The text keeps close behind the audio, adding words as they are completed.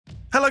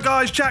Hello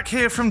guys, Jack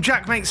here from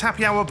Jack Makes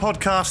Happy Hour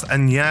podcast,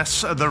 and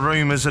yes, the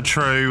rumours are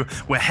true.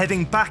 We're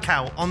heading back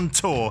out on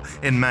tour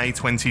in May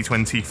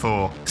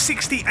 2024.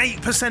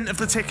 68% of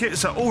the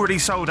tickets are already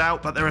sold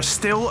out, but there are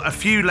still a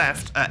few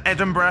left at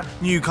Edinburgh,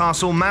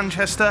 Newcastle,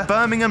 Manchester,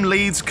 Birmingham,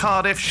 Leeds,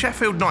 Cardiff,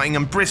 Sheffield,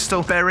 Nottingham,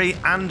 Bristol, Bury,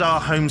 and our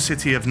home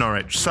city of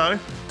Norwich. So,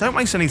 don't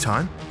waste any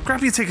time.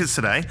 Grab your tickets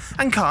today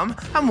and come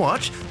and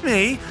watch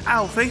me,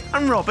 Alfie,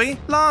 and Robbie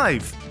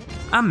live.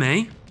 And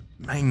me.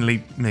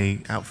 Mainly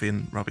me, Alfie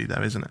and Robbie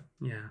though, isn't it?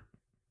 Yeah.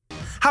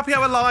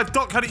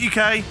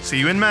 happyhourlive.co.uk. See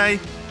you in May.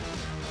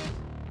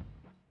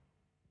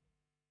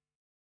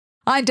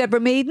 I'm Deborah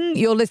Meaden.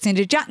 You're listening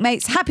to Jack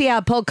Mate's Happy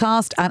Hour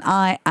podcast, and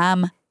I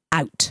am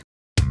out.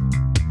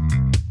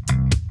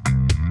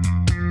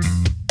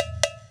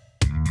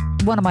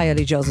 One of my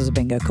early jobs was a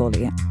bingo caller,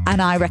 yeah. And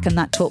I reckon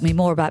that taught me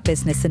more about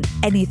business than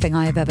anything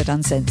I have ever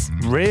done since.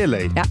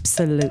 Really?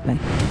 Absolutely.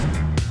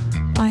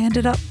 I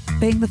ended up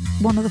being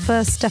one of the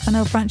first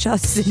Stefano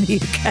franchises in the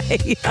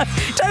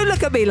UK. Don't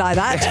look at me like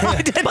that. I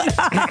didn't.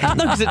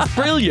 No, because it's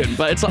brilliant,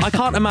 but it's like, I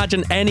can't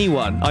imagine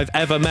anyone I've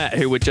ever met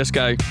who would just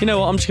go, you know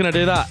what, I'm just going to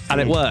do that,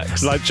 and it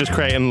works. Like just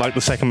creating like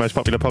the second most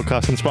popular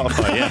podcast on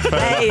Spotify, yeah?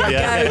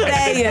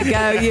 There you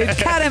go. You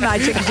can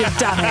imagine because you've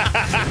done it.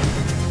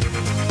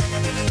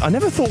 I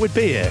never thought we'd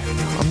be here.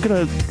 I'm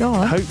going to,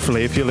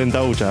 hopefully, if you'll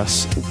indulge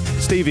us,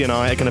 Stevie and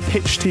I are going to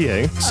pitch to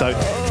you. So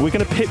we're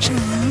going to pitch...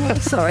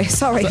 Sorry.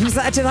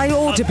 Did I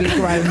audibly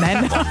groan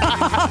then?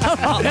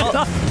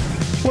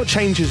 What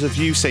changes have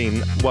you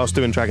seen whilst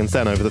doing Dragon's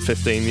Den over the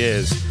 15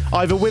 years?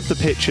 Either with the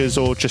pictures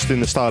or just in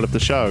the style of the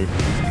show?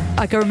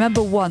 I can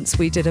remember once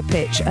we did a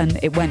pitch and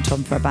it went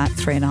on for about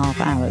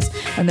 3.5 hours,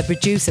 and the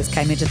producers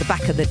came into the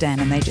back of the den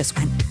and they just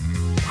went,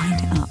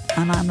 wind it up.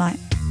 And I'm like,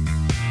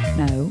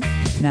 no.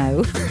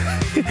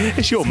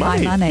 It's your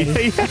money. My money.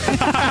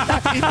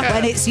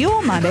 When it's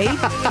your money,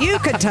 you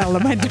can tell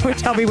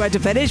me when to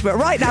finish, but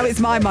right now it's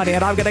my money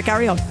and I'm going to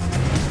carry on.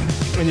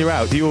 When you're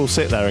out, do you all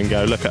sit there and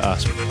go, look at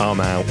us,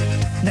 I'm out?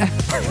 No.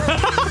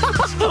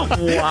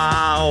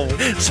 Wow.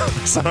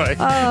 Sorry.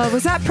 Oh,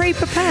 was that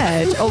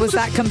pre-prepared or was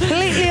that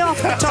completely off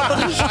the top of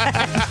the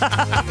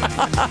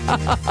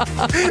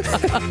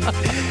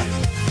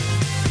head?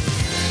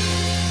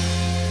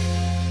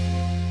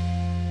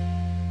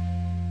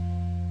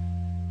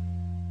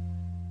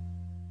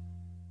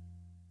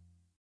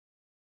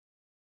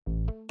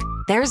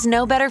 There's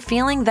no better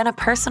feeling than a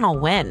personal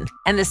win,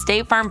 and the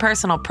State Farm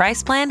Personal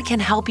Price Plan can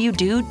help you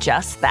do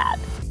just that.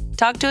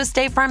 Talk to a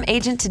State Farm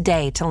agent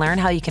today to learn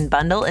how you can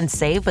bundle and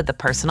save with the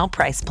Personal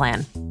Price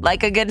Plan.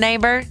 Like a good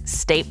neighbor,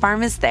 State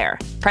Farm is there.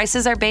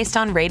 Prices are based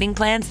on rating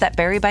plans that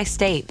vary by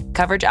state.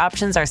 Coverage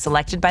options are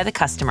selected by the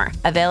customer.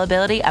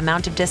 Availability,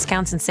 amount of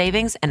discounts and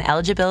savings, and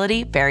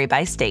eligibility vary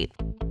by state.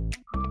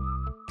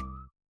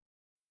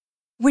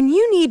 When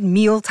you need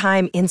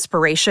mealtime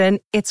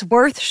inspiration, it's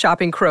worth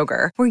shopping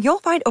Kroger, where you'll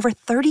find over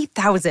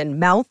 30,000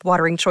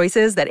 mouth-watering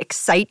choices that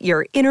excite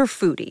your inner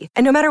foodie.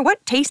 And no matter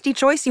what tasty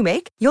choice you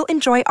make, you'll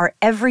enjoy our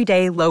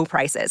everyday low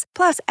prices,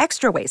 plus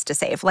extra ways to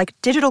save, like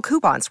digital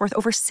coupons worth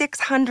over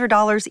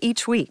 $600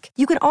 each week.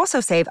 You can also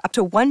save up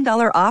to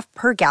 $1 off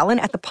per gallon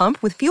at the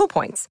pump with fuel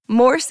points.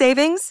 More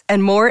savings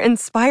and more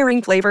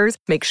inspiring flavors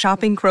make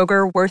shopping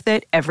Kroger worth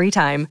it every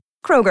time.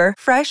 Kroger,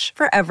 fresh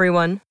for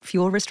everyone.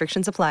 Fuel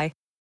restrictions apply.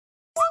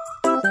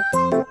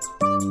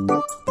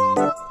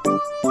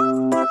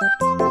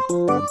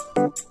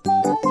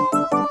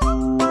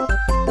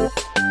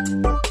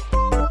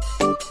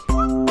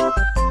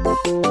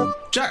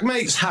 Jack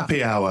Mate's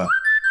Happy Hour.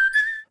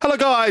 Hello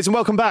guys and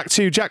welcome back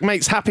to Jack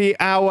Mate's Happy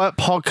Hour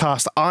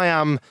podcast. I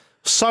am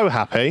so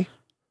happy.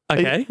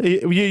 Okay.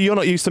 You're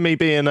not used to me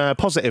being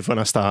positive when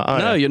I start, are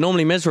you? No, you're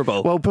normally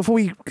miserable. Well, before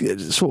we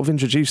sort of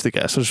introduce the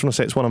guest, I just want to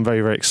say it's one I'm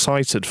very, very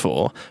excited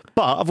for.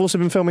 But I've also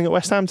been filming at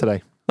West Ham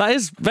today. That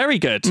is very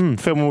good.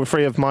 Filming with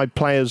 3 of my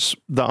players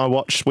that I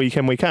watch week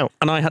in, week out.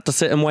 And I had to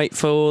sit and wait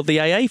for the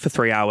AA for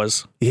 3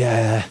 hours.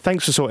 Yeah,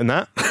 thanks for sorting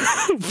that.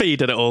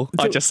 Feeding it all.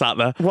 I just sat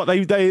there. What,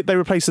 they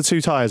replaced the 2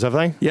 tyres, have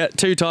they? Yeah,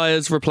 2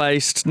 tyres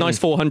replaced. Nice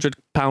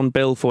 £400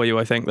 bill for you,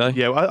 I think, though.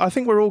 Yeah, I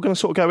think we're all going to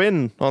sort of go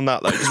in on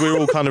that, though, because we're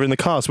all kind of in the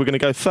car, so we're going to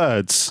go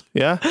thirds,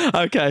 yeah?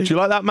 Okay. Do you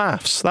like that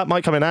maths? That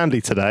might come in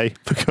handy today,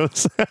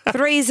 because...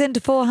 3's into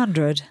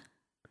 400.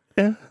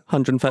 Yeah.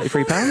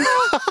 £133.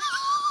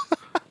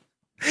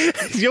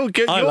 You're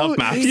good. I love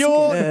maths.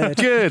 You're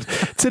good.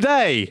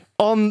 Today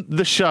on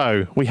the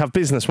show, we have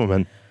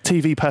businesswoman,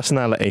 TV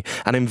personality,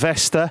 and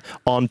investor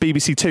on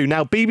BBC Two.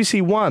 Now,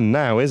 BBC One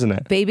now, isn't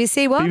it?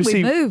 BBC One,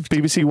 we moved.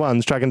 BBC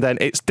One's Dragon Den.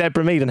 It's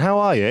Deborah Meaden. How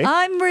are you?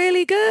 I'm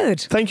really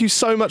good. Thank you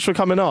so much for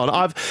coming on.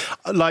 I've,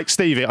 like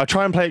Stevie, I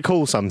try and play it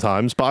cool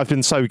sometimes, but I've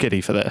been so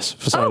giddy for this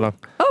for so long.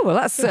 Oh, well,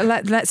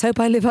 let's hope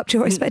I live up to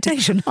your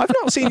expectation. I've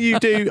not seen you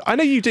do... I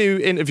know you do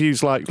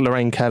interviews like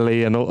Lorraine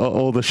Kelly and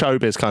all the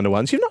showbiz kind of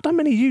ones. You've not done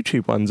many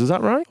YouTube ones, is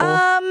that right? No,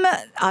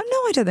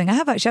 I don't think I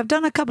have actually. I've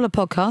done a couple of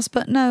podcasts,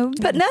 but no.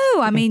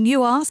 I mean,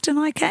 you asked and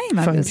I came.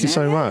 Thank you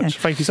so much.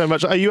 Thank you so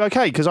much. Are you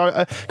okay? Because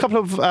a couple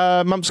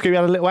of months ago, you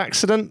had a little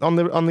accident on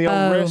the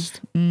old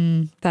wrist.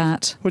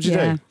 That. What'd you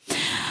do?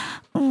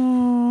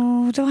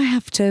 Oh, do I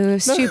have to?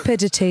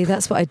 Stupidity.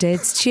 That's what I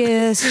did.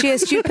 Sheer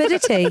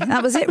stupidity.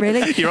 That was it,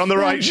 really. You're on the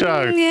right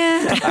show.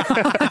 Yeah.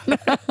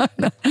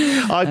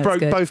 I broke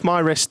good. both my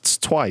wrists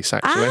twice,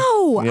 actually.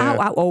 Ow! Yeah. Ow!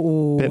 Ow!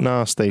 Oh. Bit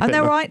nasty. And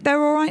they're right. They're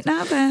all right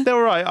now. They're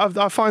all right.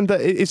 I find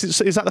that is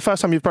that the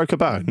first time you've broke a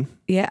bone?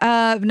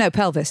 Yeah. No,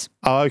 pelvis.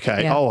 Oh,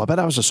 okay. Yeah. Oh, I bet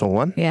that was a sore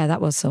one. Yeah, that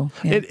was sore.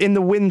 Yeah. In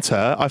the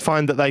winter, I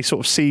find that they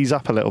sort of seize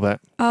up a little bit.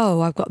 Oh,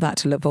 I've got that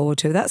to look forward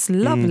to. That's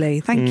lovely.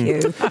 Thank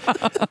you.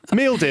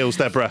 Meal deals,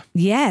 Deborah.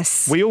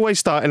 Yes. We always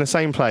start in the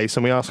same place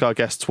and we ask our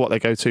guests what they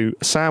go to.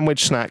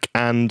 Sandwich, snack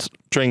and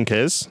drink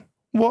is.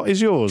 What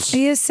is yours?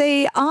 You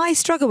see, I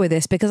struggle with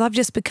this because I've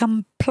just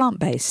become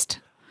plant-based.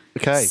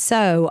 Okay.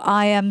 So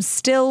I am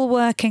still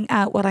working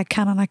out what I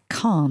can and I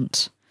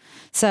can't.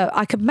 So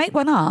I could make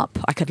one up.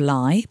 I could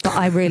lie, but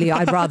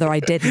I'd rather I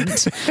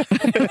didn't.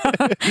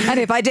 And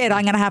if I did,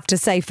 I'm going to have to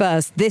say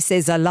first, this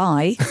is a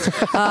lie.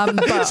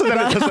 But, So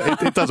then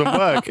it doesn't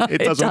work.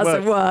 It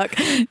doesn't work.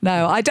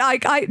 No,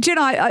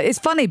 it's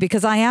funny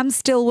because I am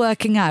still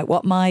working out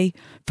what my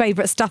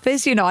favourite stuff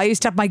is. You know, I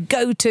used to have my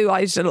go-to. I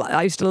used to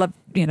love,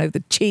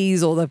 the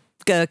cheese or the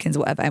gherkins or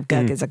whatever. I have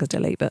gherkins I can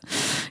still eat, but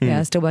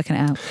yeah, still working it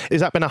out.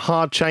 Has that been a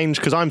hard change?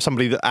 Because I'm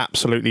somebody that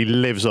absolutely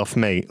lives off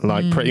meat,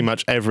 like pretty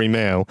much every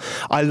meal.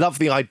 I love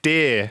the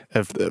idea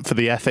for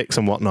the ethics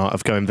and whatnot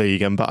of going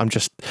vegan, but I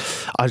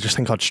just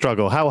think I'd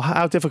struggle.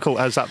 How difficult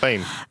has that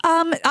been?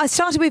 I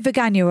started with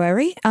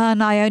Veganuary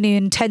and I only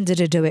intended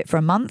to do it for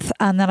a month,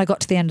 and then I got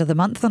to the end of the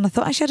month and I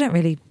thought,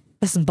 actually,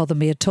 doesn't bother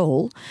me at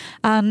all.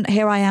 And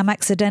here I am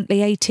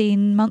accidentally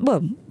 18 months.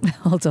 Well,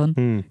 hold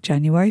on.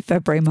 January,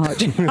 February, March.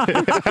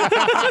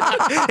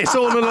 It's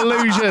all an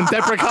illusion.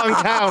 Deborah can't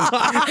count.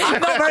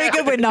 Not very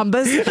good with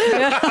numbers.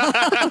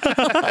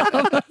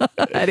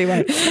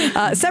 Anyway,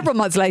 several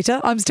months later,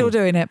 I'm still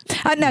doing it.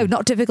 No,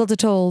 not difficult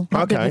at all.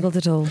 Not difficult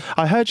at all.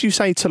 I heard you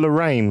say to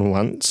Lorraine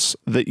once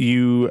that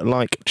you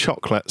like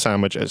chocolate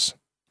sandwiches.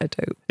 I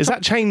do. Is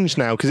that changed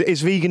now? Because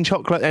is vegan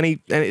chocolate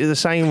any the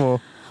same or?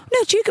 No,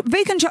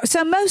 vegan chocolate.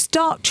 So most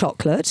dark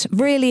chocolate,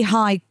 really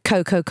high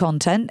cocoa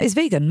content, is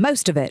vegan.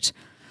 Most of it.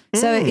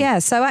 So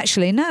so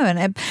actually no.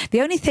 And the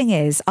only thing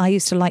is, I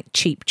used to like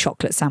cheap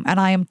chocolate sandwich, and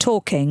I am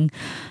talking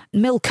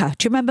Milka.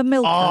 Do you remember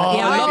Milka? Oh,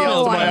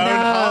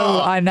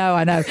 yeah, I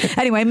know.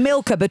 Anyway,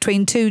 Milka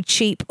between two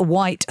cheap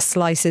white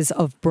slices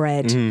of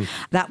bread.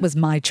 That was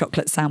my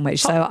chocolate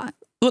sandwich. So.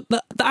 Look,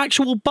 the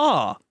actual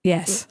bar?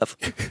 Yes.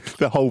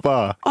 The whole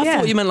bar? I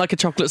thought you meant like a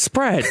chocolate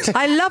spread.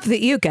 I love that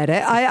you get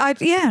it.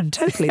 Yeah,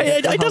 totally.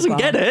 It doesn't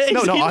get it.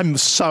 No, I'm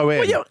so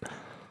in.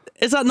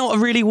 Is that not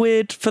really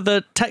weird for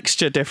the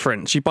texture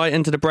difference? You bite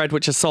into the bread,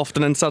 which is soft,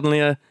 and then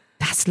suddenly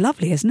That's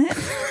lovely, isn't it?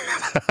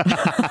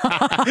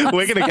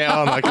 We're going to get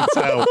on, I can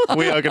tell.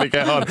 We are going to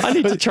get on. I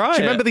need to try it.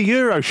 Do you remember the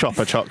Euro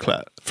Shopper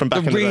chocolate from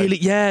back in the day?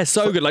 Yeah,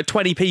 so good, like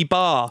 20p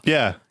bar.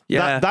 Yeah.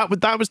 Yeah.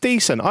 That was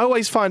decent. I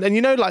always find,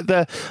 and like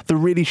the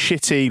really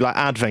shitty like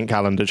advent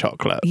calendar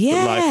chocolate.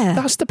 Yeah. Like,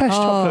 that's the best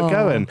chocolate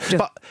going.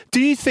 But do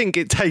you think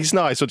it tastes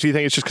nice, or do you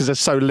think it's just because there's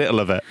so little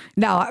of it?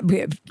 No,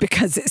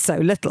 because it's so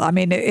little. I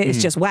mean,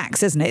 it's just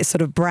wax, isn't it? It's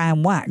sort of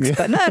brown wax. Yeah.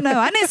 But no,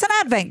 and it's an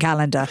advent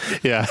calendar.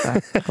 Yeah. So,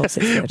 of course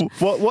it's good.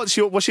 What's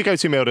your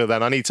go-to meal deal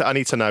then? I need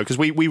to know, because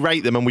we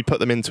rate them and we put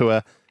them into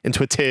a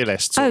tier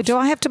list. Oh, do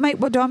I have to make?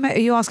 What do I make? Are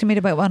you asking me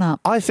to make one up?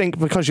 I think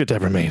because you're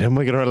Deborah Meaden,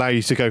 we're going to allow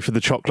you to go for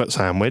the chocolate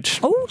sandwich.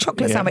 Oh,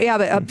 chocolate sandwich. Yeah,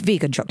 but a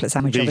vegan chocolate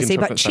sandwich, obviously.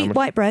 But cheap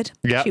white bread.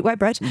 Yeah. Cheap white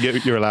bread.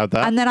 You're allowed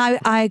that. And then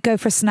I go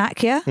for a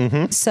snack, yeah?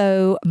 Mm-hmm.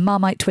 So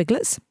Marmite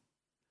Twiglets.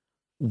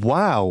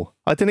 Wow.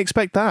 I didn't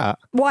expect that.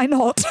 Why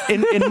not?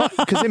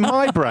 Because in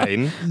my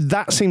brain,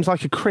 that seems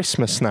like a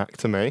Christmas snack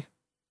to me.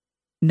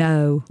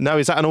 No. No,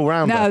 is that an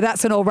all-rounder? No,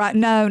 that's an all-round.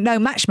 No,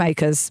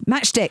 matchmakers.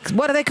 Matchsticks.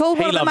 What are they called?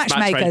 What are the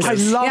matchmakers? I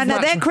love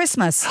they're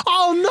Christmas.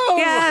 Oh, no.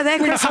 Yeah, they're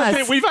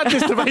Christmas. We've had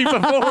this debate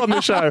before on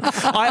the show.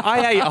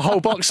 I ate a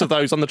whole box of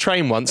those on the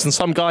train once, and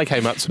some guy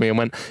came up to me and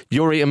went,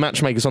 "You're eating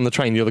matchmakers on the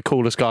train. You're the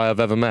coolest guy I've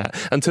ever met."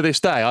 And to this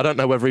day, I don't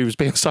know whether he was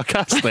being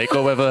sarcastic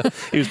or whether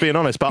he was being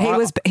honest. But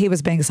he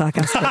was being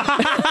sarcastic.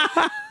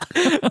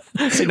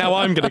 See, now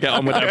I'm going to get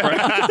on with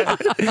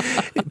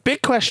it.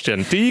 Big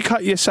question. Do you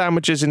cut your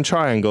sandwiches in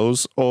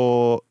triangles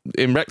or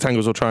in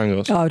rectangles or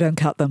triangles? Oh, don't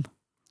cut them.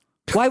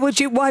 Why would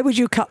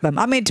you cut them?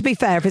 I mean, to be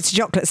fair, if it's a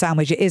chocolate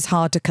sandwich, it is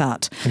hard to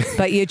cut.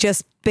 But you're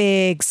just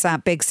big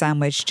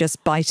sandwich,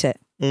 just bite it.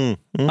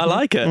 Mm-hmm. I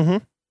like it.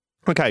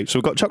 Mm-hmm. Okay, so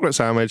we've got chocolate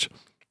sandwich,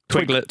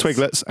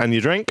 Twiglets, and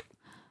your drink?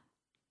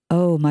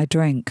 Oh, my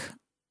drink.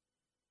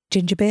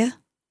 Ginger beer?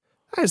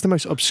 That is the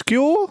most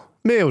obscure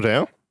meal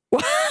deal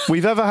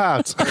we've ever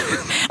had.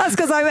 That's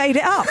because I made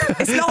it up.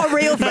 It's not a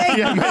real thing.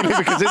 Yeah, maybe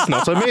because it's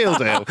not a meal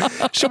deal.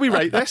 Shall we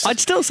rate this? I'd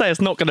still say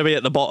it's not going to be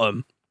at the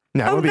bottom.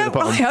 No, it'll be at the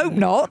bottom. I hope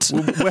not.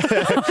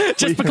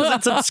 Just because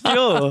it's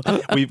obscure.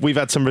 We've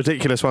had some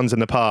ridiculous ones in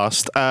the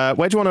past.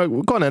 Where do you want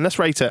to go on then? Let's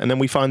rate it, and then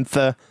we find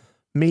the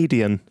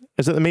median.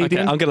 Is it the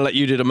median? Okay, I'm going to let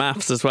you do the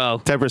maths as well.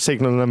 Deborah's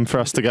signalling them for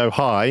us to go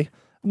high.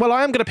 Well,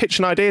 I am going to pitch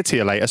an idea to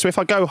you later, so if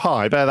I go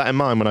high, bear that in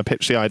mind when I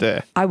pitch the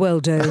idea. I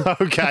will do.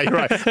 Okay,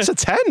 right. It's a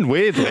 10,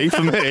 weirdly,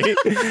 for me.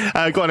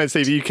 Go on then,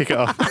 Stevie, you kick it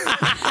off.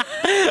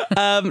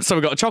 So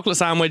we've got a chocolate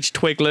sandwich,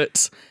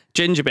 Twiglets,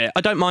 ginger beer.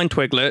 I don't mind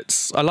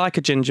Twiglets. I like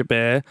a ginger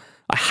beer.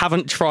 I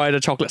haven't tried a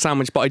chocolate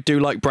sandwich, but I do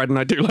like bread and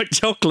I do like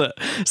chocolate.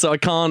 So I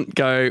can't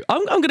go...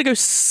 I'm going to go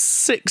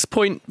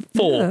 6.4.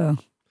 Oh.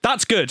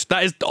 That's good.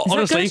 That is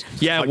honestly... good?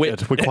 Yeah, We're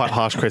quite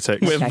harsh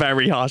critics. we're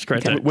very harsh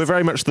critics. We're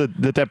very much the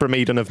Deborah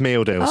Meaden of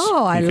meal deals.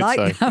 Oh, I you could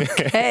like say. that.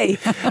 Okay.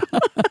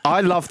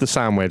 I love the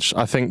sandwich.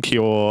 I think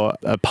you're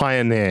a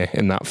pioneer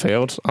in that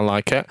field. I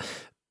like it.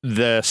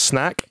 The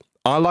snack,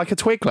 I like a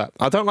Twiglet.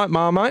 I don't like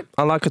Marmite.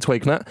 I like a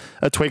Twiglet.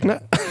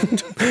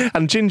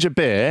 And ginger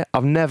beer,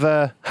 I've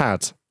never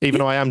had, even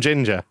though I am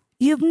ginger.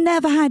 You've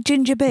never had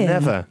ginger beer?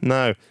 Never,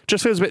 no.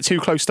 Just feels a bit too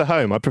close to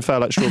home. I prefer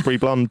like strawberry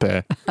blonde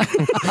beer.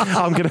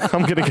 I'm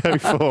gonna give it a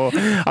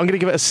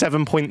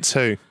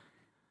 7.2.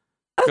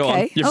 Go on,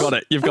 Okay. you've got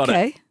it. You've got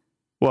it.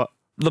 What?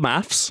 The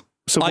maths.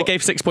 So I what-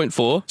 gave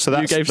 6.4. So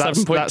that's, you gave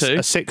that's 7.2.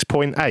 a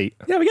 6.8.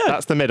 There we go.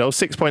 That's the middle,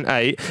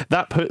 6.8.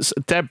 That puts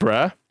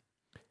Deborah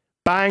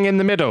bang in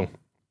the middle.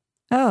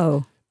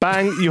 Oh.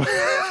 Bang, you.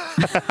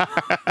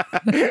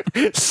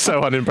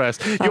 So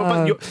unimpressed.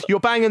 You're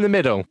bang in the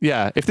middle.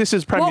 Yeah. If this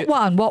is Premier.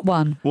 What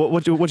one?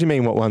 What do you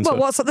mean? What one? Well,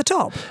 what's at the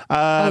top?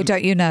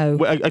 Don't you know?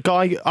 A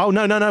guy. Oh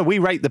no. We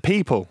rate the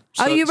people.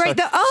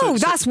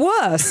 That's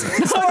worse.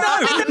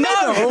 No.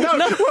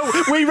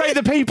 Well, we rate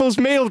the people's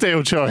meal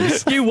deal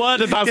choice. You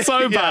worded that so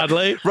Yeah.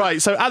 badly.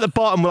 Right, so at the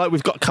bottom,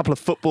 we've got a couple of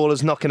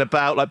footballers knocking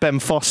about, like Ben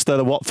Foster,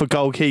 the Watford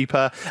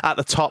goalkeeper. At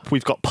the top,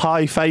 we've got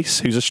Pie Face,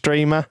 who's a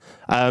streamer.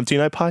 Do you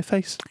know Pie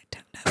Face?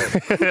 I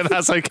don't know.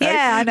 That's okay.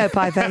 Yeah, I know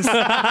Pie Face.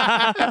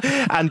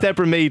 And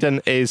Deborah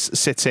Meaden is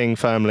sitting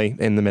firmly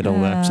in the middle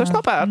there. So it's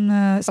not bad.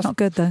 No, it's not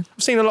good though.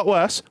 I've seen a lot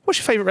worse. What's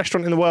your favourite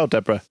restaurant in the world,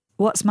 Deborah?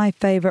 What's my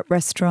favourite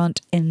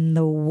restaurant in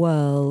the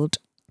world?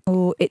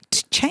 Oh,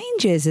 it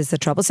changes is the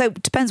trouble. So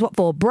it depends what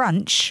for.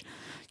 Brunch,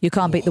 you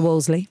can't beat the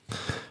Wolseley.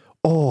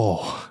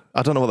 Oh,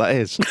 I don't know what that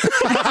is.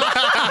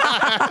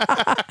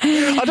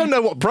 I don't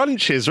know what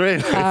brunch is,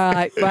 really.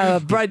 Well,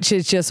 brunch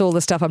is just all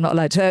the stuff I'm not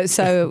allowed to.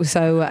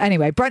 So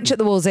anyway, brunch at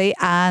the Wolseley,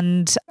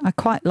 and I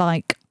quite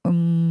like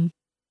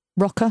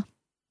rocker.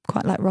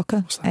 Quite like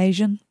rocker.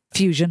 Asian.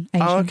 Fusion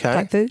Asian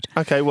type food.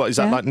 Okay, what is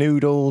that, like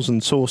noodles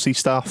and saucy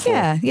stuff?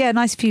 Yeah,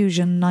 nice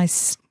fusion,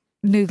 nice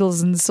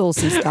noodles and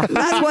saucy stuff.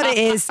 That's what it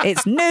is.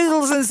 It's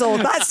noodles and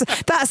sauce.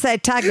 That's their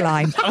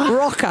tagline.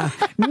 Rocker,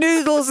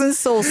 noodles and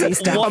saucy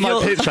stuff. I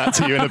might pitch that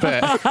to you in a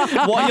bit.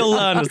 What you'll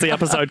learn as the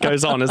episode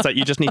goes on is that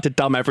you just need to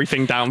dumb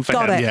everything down for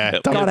Got him. it. Yeah,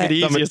 Got it. The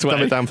easiest way.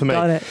 dumb it down for me.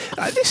 Got it.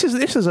 This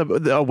is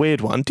a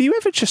weird one. Do you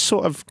ever just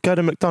sort of go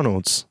to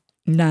McDonald's?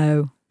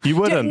 No. You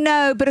wouldn't?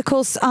 No, but of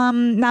course,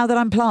 now that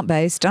I'm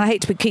plant-based, and I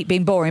hate to keep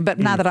being boring, but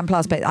now that I'm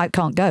plant-based, I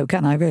can't go,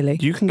 can I, really?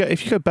 You can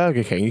if you go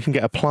Burger King, you can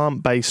get a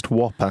plant-based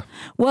Whopper.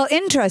 Well,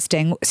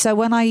 interesting. So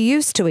when I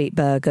used to eat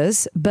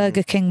burgers,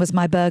 Burger King was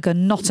my burger,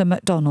 not a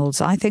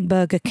McDonald's. I think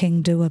Burger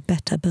King do a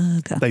better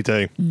burger. They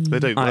do. They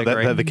do. I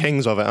agree. They're the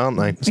kings of it, aren't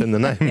they? It's in the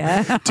name.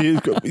 Yeah.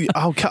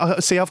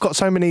 See, I've got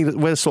so many.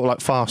 We're sort of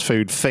like fast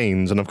food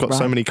fiends, and I've got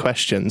so many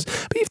questions.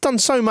 But you've done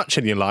so much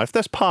in your life.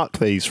 Let's park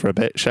these for a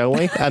bit, shall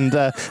we? And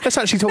let's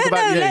actually talk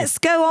about you. Let's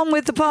go on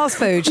with the fast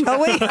food, shall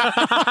we?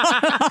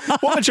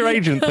 What would your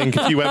agent think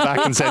if you went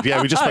back and said, "Yeah,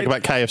 we just spoke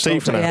about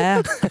KFC for now"?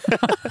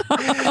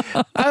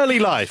 Yeah. Early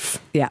life.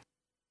 Yeah.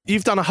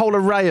 You've done a whole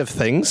array of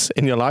things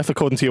in your life,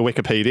 according to your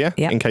Wikipedia,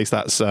 Yeah. in case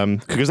that's...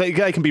 because they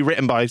can be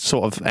written by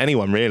sort of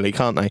anyone, really,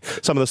 can't they?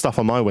 Some of the stuff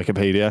on my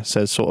Wikipedia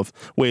says sort of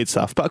weird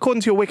stuff. But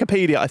according to your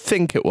Wikipedia, I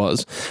think it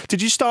was,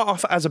 did you start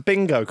off as a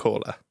bingo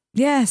caller?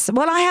 Yes.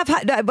 Well, I have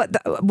had...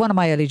 But one of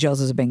my early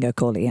jobs was a bingo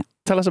caller, yeah.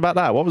 Tell us about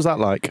that. What was that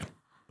like?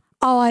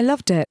 Oh, I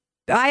loved it.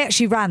 I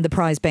actually ran the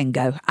prize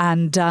bingo,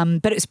 and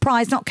but it's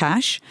prize, not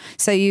cash.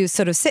 So you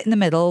sort of sit in the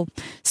middle,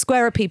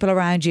 square of people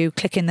around you,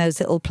 clicking those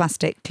little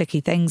plastic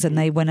clicky things, and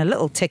they win a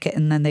little ticket,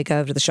 and then they go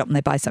over to the shop and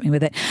they buy something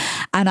with it.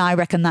 And I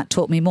reckon that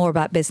taught me more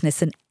about business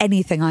than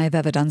anything I have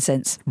ever done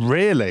since.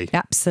 Really?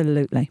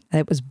 Absolutely.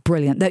 It was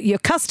brilliant. That your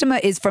customer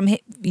is from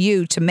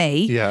you to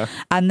me, Yeah.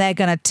 and they're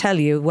going to tell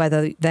you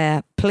whether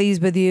they're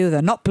pleased with you,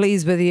 they're not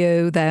pleased with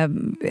you. They're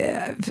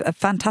a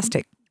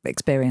fantastic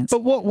experience.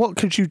 But what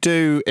could you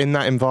do in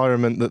that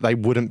environment that they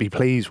wouldn't be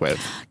pleased with?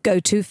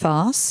 Go too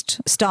fast,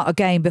 start a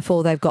game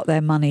before they've got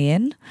their money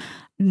in,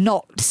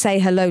 not say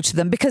hello to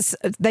them, because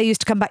they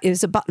used to come back. It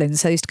was at Butlins,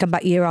 so they used to come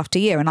back year after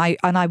year, and I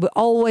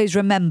always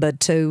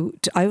remembered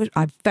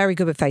I'm very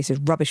good with faces,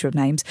 rubbish with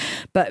names,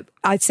 but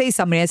I'd see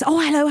somebody as, oh,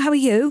 hello, how are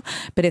you?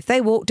 But if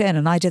they walked in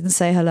and I didn't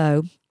say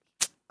hello,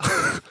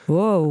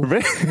 whoa,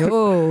 Really?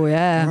 oh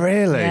yeah,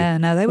 Really? yeah,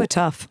 no, they were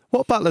tough.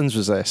 What Butlins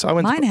was this? I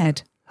went to-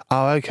 Minehead.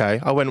 Oh, okay.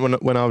 I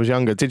went when I was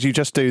younger. Did you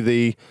just do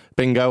the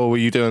bingo, or were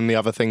you doing the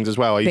other things as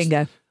well?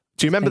 Bingo.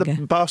 Do you remember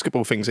Bingo. the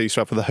basketball things they used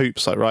to have with the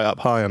hoops, like right up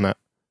high on that?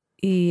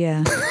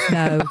 Yeah,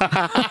 no.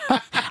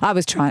 I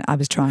was trying.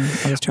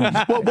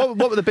 What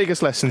were the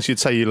biggest lessons you'd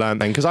say you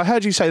learned then? Because I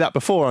heard you say that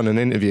before on an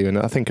interview, and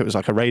I think it was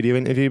like a radio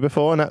interview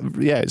before. And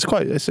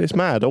it's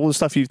mad. All the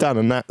stuff you've done,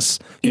 and that's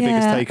your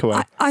biggest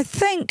takeaway. I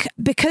think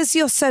because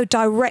you're so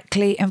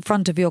directly in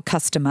front of your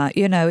customer,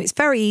 it's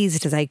very easy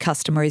to say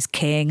customer is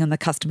king and the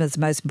customer's the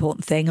most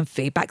important thing and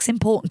feedback's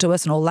important to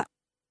us and all that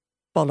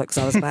bollocks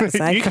I was about to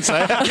say. You can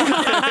say it.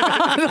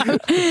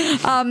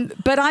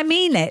 But I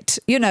mean it,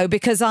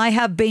 because I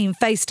have been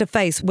face to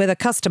face with a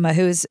customer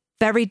who is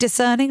very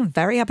discerning and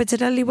very happy to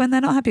tell you when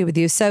they're not happy with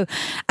you. So,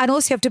 and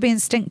also you have to be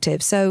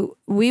instinctive. So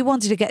we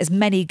wanted to get as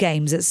many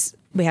games as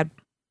we had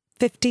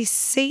 50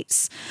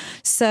 seats.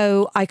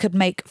 So I could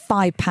make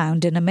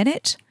 £5 in a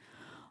minute.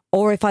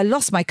 Or if I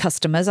lost my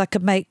customers, I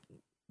could make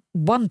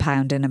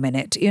 £1 in a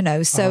minute,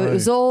 so it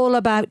was all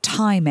about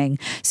timing.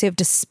 So you have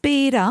to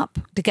speed up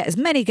to get as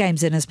many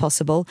games in as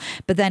possible.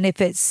 But then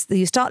if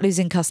you start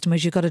losing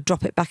customers, you've got to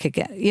drop it back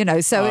again,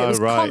 so it was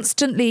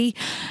constantly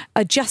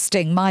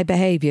adjusting my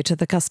behaviour to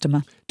the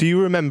customer. Do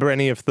you remember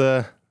any of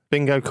the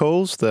bingo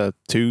calls? We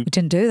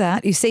didn't do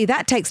that. You see,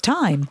 that takes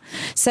time.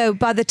 So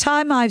by the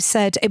time I've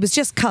said, it was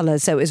just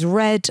colours. So it was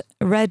red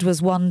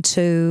was 1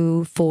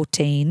 to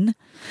 14.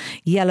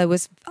 Yellow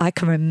was, I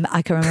can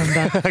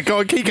remember. Go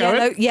on, keep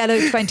going. Yellow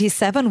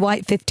 27,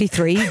 white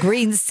 53,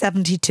 green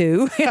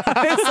 72.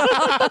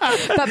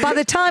 But by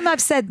the time I've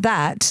said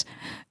that,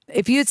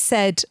 if you'd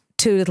said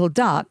 2 little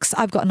ducks,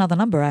 I've got another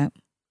number out.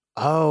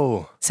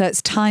 Oh. So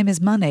it's time is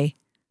money.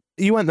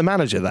 You weren't the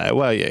manager there,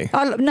 were you?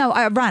 No,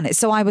 I ran it.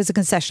 So I was a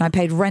concession. I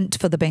paid rent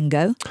for the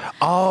bingo.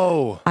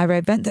 Oh. I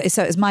paid rent.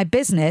 So it was my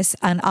business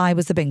and I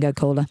was the bingo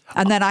caller.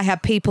 And then I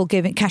had people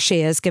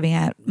cashiers giving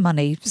out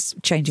money,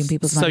 changing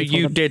people's money. So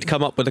you did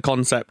come up with the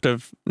concept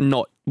of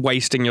not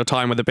wasting your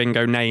time with the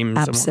bingo names.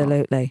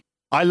 Absolutely.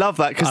 I love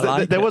that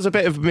because there was a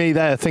bit of me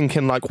there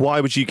thinking like, why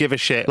would you give a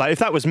shit? Like if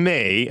that was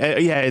me,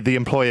 the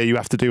employer, you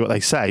have to do what they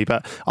say,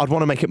 but I'd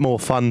want to make it more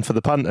fun for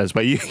the punters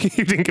where you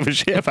didn't give a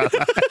shit about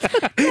that.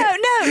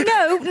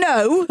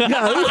 No.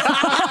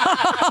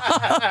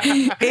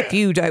 If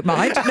you don't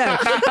mind. No.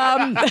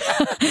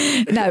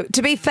 No,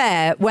 to be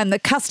fair, when the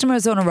customer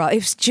is on a roll,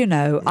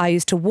 I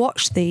used to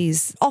watch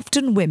these,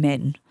 often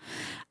women,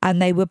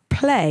 and they would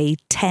play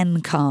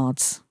 10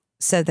 cards.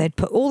 So they'd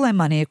put all their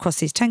money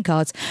across these 10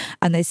 cards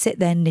and they'd sit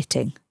there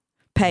knitting,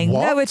 paying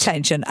no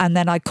attention. And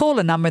then I'd call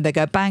a number and they'd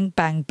go bang,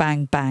 bang,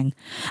 bang, bang.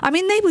 I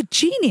mean, they were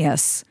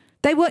genius.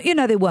 They weren't,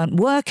 they weren't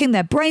working.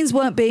 Their brains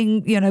weren't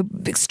being,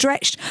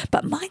 stretched.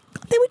 But my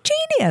God, they were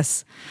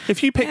genius.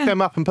 If you picked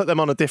them up and put them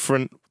on a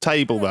different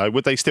table, though,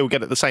 would they still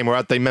get it the same, or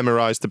had they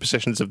memorised the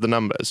positions of the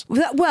numbers?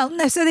 Well,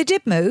 no. So they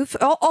did move.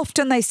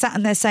 Often they sat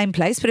in their same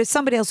place. But if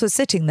somebody else was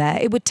sitting there,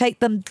 it would take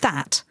them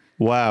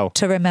Wow.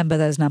 to remember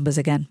those numbers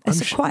again.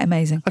 It's quite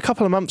amazing. A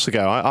couple of months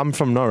ago, I'm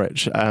from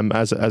Norwich,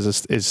 as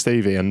is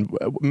Stevie, and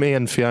me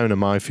and Fiona,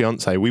 my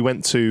fiance, we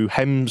went to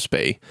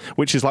Hemsby,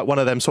 which is like one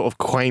of them sort of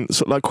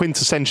quaint, like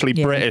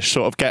quintessentially British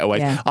sort of getaways.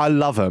 Yeah. I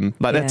love them.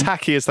 Like they're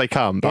tacky as they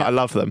come, but I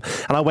love them.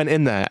 And I went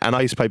in there and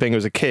I used to play bingo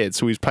as a kid,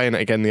 so we was playing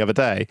it again the other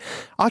day.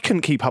 I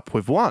couldn't keep up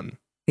with one.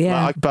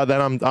 Yeah. But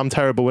then I'm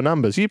terrible with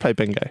numbers. You play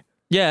bingo?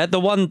 Yeah, the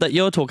one that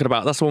you're talking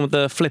about, that's the one with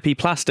the flippy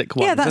plastic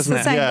ones, yeah, that's isn't the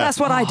it? same. Yeah. That's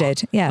what I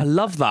did. Yeah. I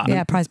love that.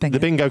 Yeah, prize bingo.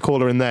 The bingo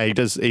caller in there,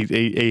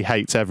 he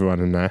hates everyone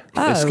in there.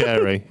 Oh. It's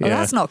scary. Well,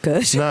 that's not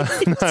good. No.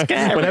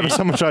 Whenever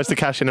someone tries to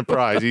cash in a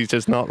prize, he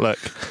does not look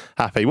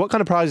happy. What kind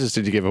of prizes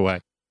did you give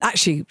away?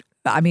 Actually,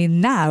 I mean,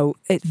 now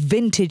it's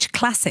vintage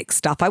classic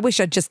stuff. I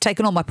wish I'd just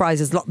taken all my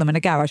prizes, locked them in a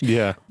garage.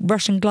 Yeah.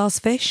 Russian glass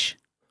fish.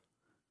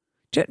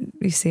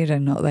 You see, I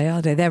don't know what they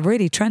are. They're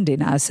really trendy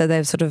now. So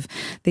they're sort of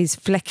these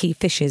flecky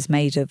fishes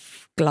made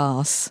of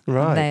glass.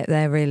 Right.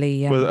 They're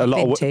really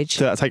vintage.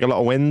 Did that take a lot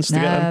of wins to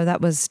get them? No,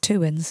 that was 2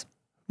 wins.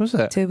 Was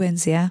it? 2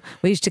 wins, yeah.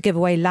 We used to give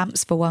away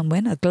lamps for 1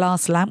 win. A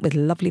glass lamp with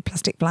lovely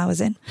plastic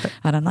flowers in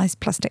and a nice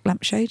plastic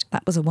lampshade.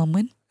 That was a 1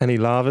 win. Any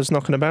lavas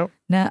knocking about?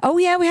 No. Oh,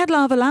 yeah, we had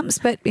lava lamps.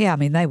 But yeah, I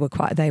mean, they were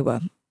classy.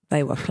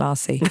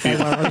 They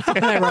were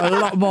a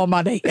lot more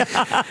money.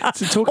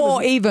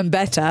 Or even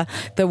better,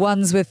 the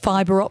ones with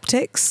fibre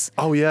optics.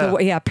 Oh,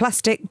 yeah.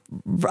 Plastic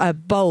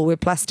bowl with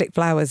plastic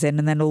flowers in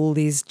and then all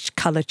these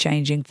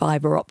colour-changing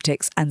fibre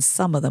optics, and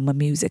some of them were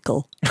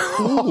musical.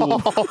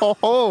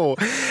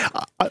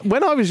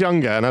 When I was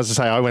younger, and as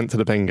I say, I went to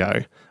the bingo,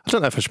 I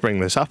don't know if I should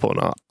bring this up or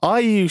not. I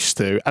used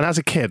to, and as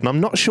a kid, and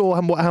I'm not sure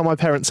how my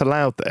parents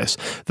allowed this,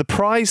 the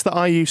prize that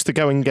I used to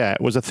go and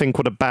get was a thing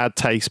called a bad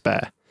taste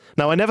bear.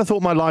 Now, I never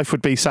thought my life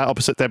would be sat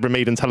opposite Deborah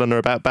Mead and telling her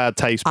about bad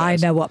taste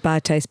bears. I know what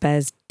bad taste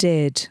bears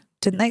did.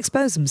 Didn't they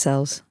expose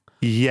themselves?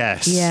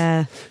 Yes.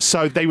 Yeah.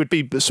 So they would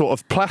be sort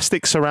of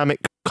plastic ceramic,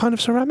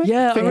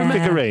 yeah,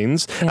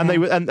 figurines, and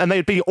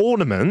they'd be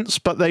ornaments,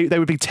 but they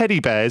would be teddy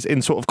bears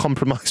in sort of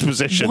compromised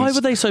positions. Why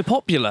were they so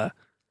popular?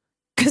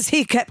 Because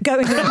he kept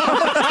going.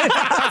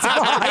 That's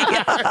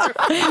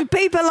why.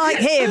 People like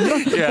him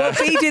were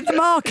feeding the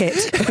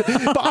market.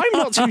 But I'm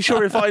not too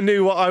sure if I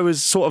knew what I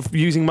was sort of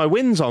using my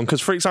wins on.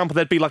 Because, for example,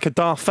 there'd be like a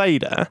Darth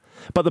Vader,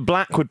 but the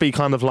black would be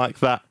kind of like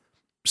that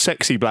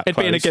sexy black It'd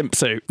clothes. be in a gimp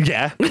suit.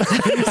 Yeah.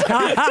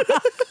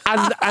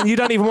 and you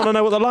don't even want to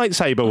know what the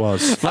lightsaber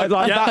was. Like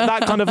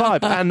that kind of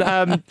vibe.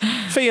 And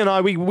Fee and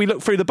I, we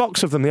looked through the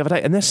box of them the other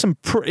day, and there's some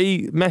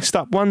pretty messed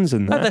up ones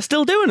in there. Oh, they're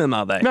still doing them,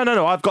 are they?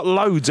 No. I've got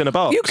loads in a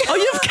box.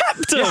 You've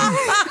kept them.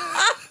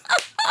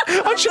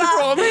 I should have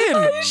brought them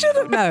in. You should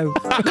have. No.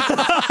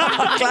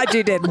 I'm glad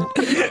you didn't.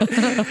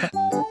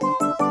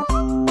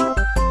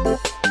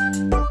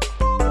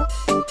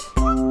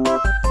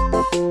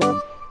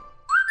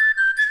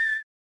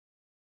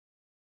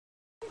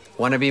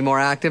 Want to be more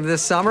active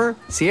this summer?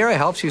 Sierra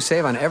helps you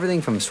save on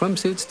everything from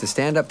swimsuits to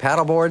stand-up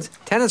paddleboards,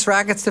 tennis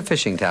rackets to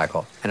fishing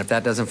tackle. And if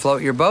that doesn't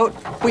float your boat,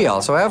 we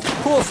also have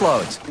pool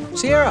floats.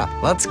 Sierra,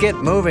 let's get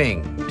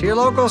moving. To your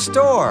local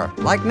store,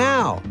 like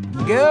now.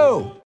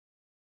 Go!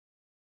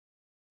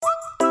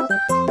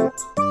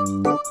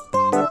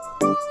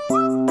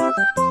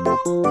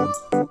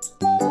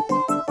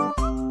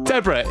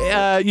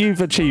 Deborah,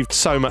 you've achieved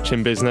so much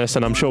in business,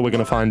 and I'm sure we're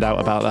going to find out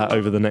about that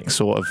over the next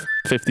sort of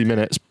 50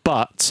 minutes.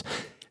 But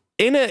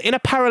in a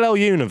parallel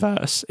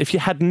universe, if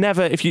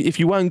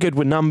you weren't good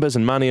with numbers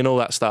and money and all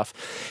that stuff,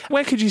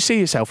 where could you see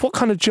yourself? What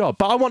kind of job?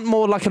 But I want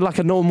more like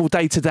a normal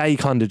day-to-day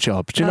kind of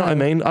job. Do you know what I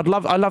mean? I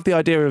love the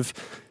idea of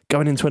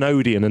going into an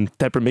Odeon and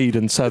Deborah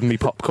Meaden serving me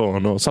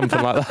popcorn or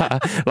something like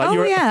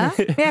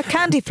that. Yeah,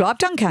 candy floss. I've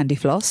done candy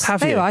floss.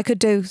 Have you? I could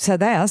do so.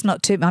 That's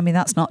not too. I mean,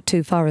 that's not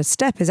too far a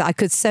step, is it? I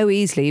could so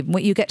easily.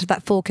 When you get to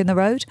that fork in the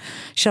road,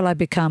 shall I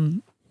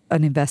become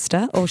an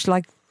investor or shall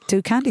I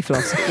do candy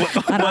floss?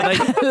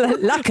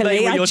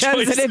 Luckily, I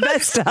chose an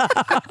investor.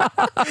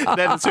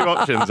 They're the two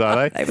options, are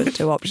they? They were the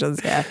two options,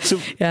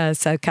 yeah.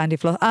 So candy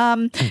floss.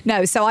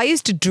 No, so I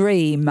used to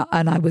dream,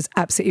 and I was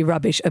absolutely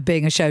rubbish at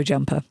being a show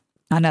jumper.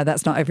 I know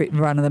that's not every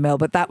run of the mill,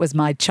 but that was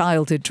my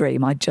childhood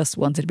dream. I just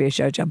wanted to be a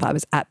show jumper. I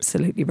was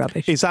absolutely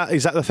rubbish. Is that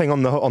the thing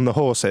on the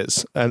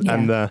horses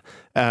and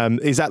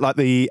is that like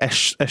the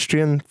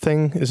equestrian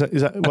thing? Is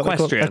that what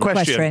Equestrian.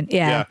 Equestrian,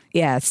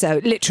 yeah.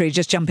 So literally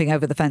just jumping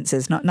over the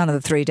fences. None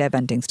of the 3D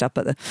eventing stuff,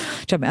 but the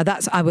jumping.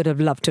 I would have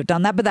loved to have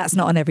done that, but that's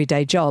not an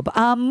everyday job.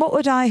 What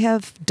would I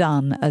have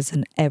done as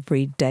an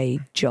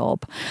everyday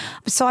job?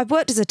 So I've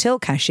worked as a till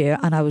cashier,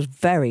 and I was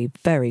very,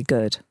 very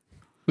good.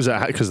 Was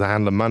that because they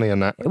handle money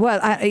and that? Well,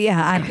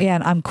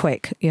 I'm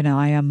quick. You know,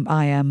 I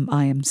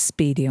am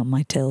speedy on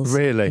my tills.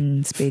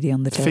 Really, speedy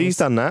on the tills. Fee's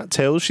done that.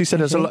 Tills. She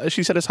said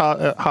it's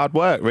hard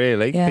work.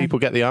 Really, people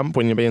get the ump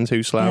when you're being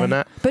too slow and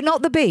that. But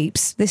not the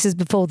beeps. This is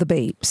before the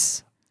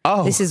beeps.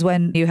 Oh, this is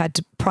when you had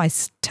to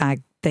price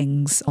tag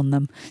things on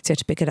them, so you had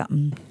to pick it up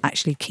and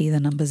actually key the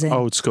numbers in.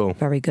 Old school.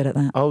 Very good at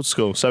that. Old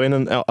school. So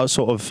in a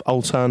sort of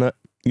alternate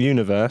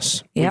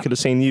universe, we could have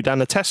seen you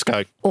down a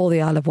Tesco or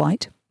the Isle of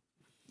Wight.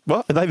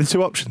 What? Are they the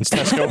two options?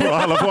 Tesco or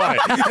Isle of Wight?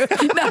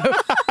 No.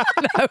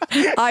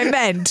 I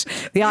meant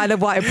the Isle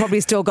of Wight have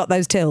probably still got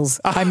those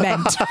tills. I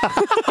meant. I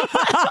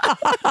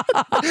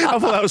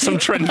thought that was some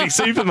trendy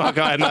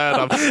supermarket I hadn't heard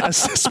of. A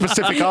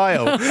specific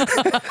aisle.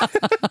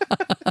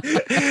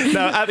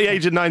 Now, at the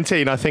age of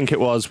 19, I think it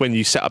was, when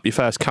you set up your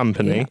first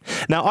company.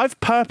 Yeah. Now, I've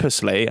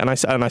purposely, and I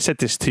said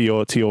this to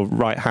your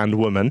right-hand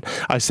woman,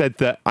 I said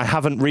that I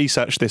haven't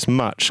researched this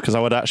much because I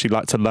would actually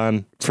like to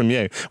learn from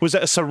you. Was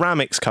it a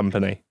ceramics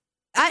company?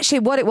 Actually,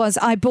 what it was,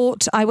 I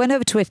went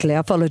over to Italy.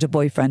 I followed a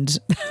boyfriend,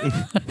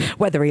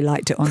 whether he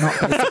liked it or not.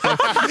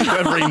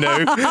 Whether he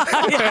knew.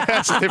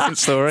 That's a different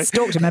story.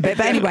 Stalked him a bit,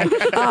 but anyway.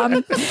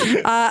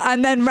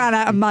 And then ran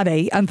out of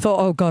money and thought,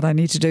 oh God, I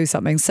need to do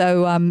something.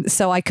 So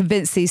I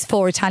convinced these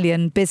 4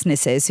 Italian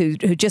businesses who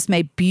just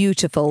made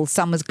beautiful,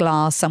 some was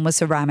glass, some was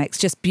ceramics,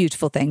 just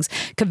beautiful things,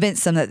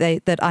 convinced them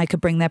that I could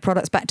bring their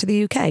products back to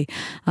the UK.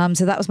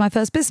 So that was my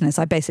first business.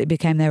 I basically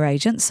became their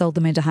agent, sold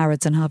them into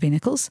Harrods and Harvey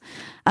Nichols.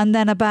 And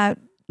then about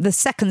the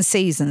second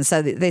season,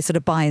 so they sort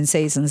of buy in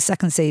season, the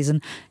second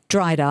season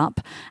dried up,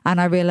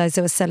 and I realised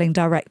they were selling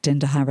direct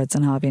into Harrods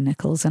and Harvey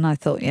Nichols, and I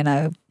thought,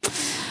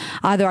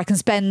 either I can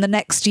spend the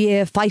next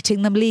year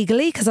fighting them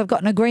legally because I've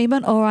got an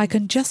agreement, or I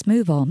can just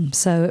move on.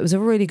 So it was a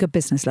really good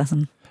business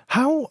lesson.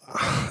 How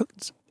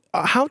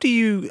do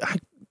you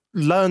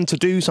learn to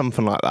do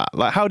something like that?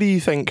 Like, how do you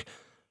think,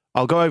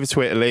 I'll go over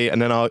to Italy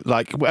and then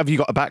have you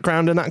got a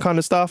background in that kind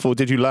of stuff, or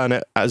did you learn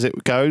it as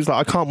it goes?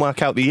 Like, I can't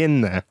work out the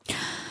in there.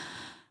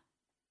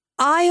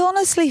 I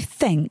honestly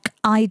think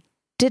I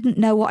didn't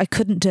know what I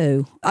couldn't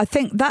do. I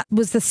think that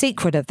was the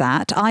secret of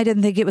that. I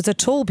didn't think it was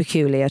at all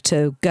peculiar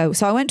to go.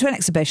 So I went to an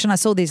exhibition. I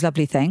saw these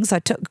lovely things. I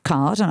took a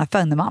card and I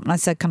phoned them up and I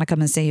said, can I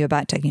come and see you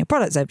about taking your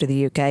products over to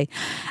the UK?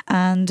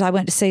 And I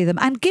went to see them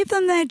and give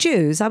them their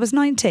dues. I was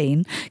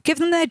 19. Give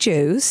them their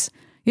dues.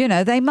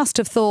 They must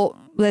have thought,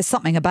 there's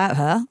something about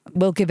her.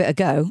 We'll give it a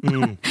go.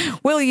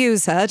 We'll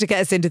use her to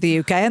get us into the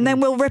UK and then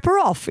we'll rip her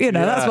off.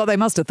 That's what they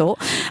must have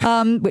thought,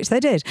 which they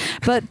did.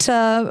 But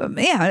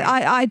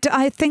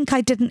I think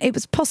I didn't. It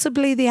was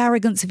possibly the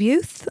arrogance of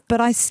youth, but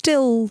I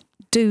still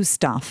do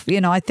stuff.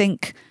 I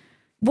think,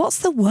 what's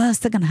the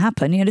worst that can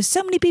happen?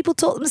 So many people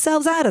talk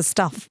themselves out of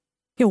stuff.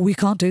 We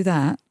can't do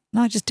that.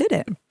 And I just did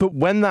it. But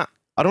when that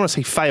I don't want to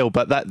say fail,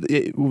 but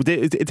did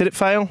it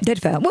fail?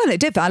 Did fail. Well, it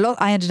did fail.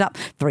 I ended up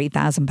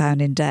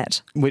 £3,000 in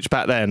debt. Which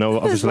back then,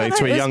 obviously,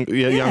 to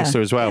a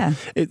youngster as well.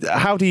 Yeah.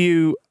 How do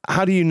you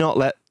not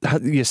let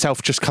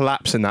yourself just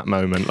collapse in that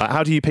moment? Like,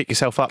 how do you pick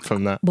yourself up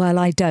from that? Well,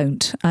 I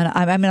don't. And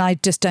I mean, I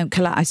just don't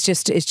collapse.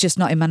 It's just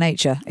not in my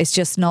nature. It's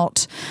just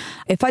not.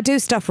 If I do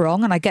stuff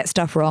wrong and I get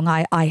stuff wrong,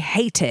 I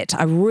hate it.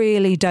 I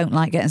really don't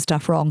like getting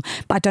stuff wrong,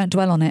 but I don't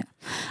dwell on it.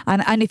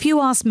 And if you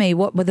ask me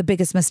what were the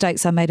biggest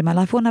mistakes I made in my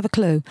life, I wouldn't have a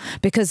clue,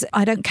 because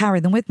I don't carry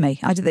them with me.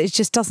 It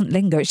just doesn't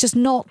linger. It's just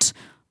not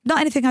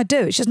anything I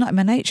do. It's just not in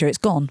my nature. It's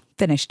gone.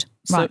 Finished.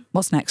 Right.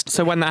 What's next?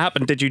 So when that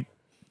happened, did you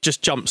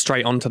just jump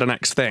straight on to the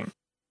next thing?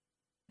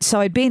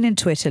 So I'd been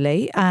into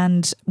Italy,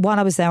 and while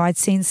I was there, I'd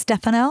seen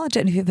Stefanel. I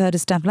don't know if you've heard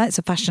of Stefanel. It's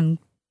a fashion.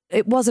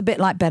 It was a bit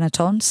like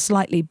Benetton,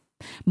 slightly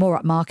more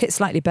upmarket,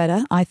 slightly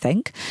better, I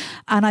think.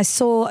 And I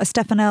saw a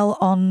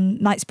Stefanel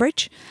on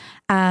Knightsbridge,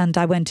 and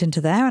I went into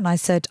there and I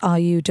said, "Are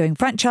you doing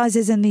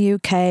franchises in the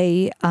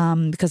UK?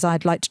 Because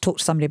I'd like to talk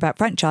to somebody about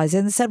franchising."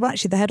 And they said, "Well,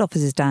 actually, the head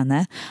office is down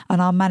there,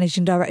 and our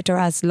managing director,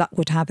 as luck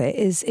would have it,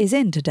 is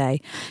in today."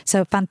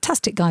 So a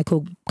fantastic guy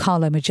called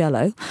Carlo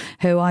Magello,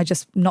 who I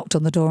just knocked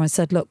on the door and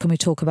said, "Look, can we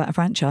talk about a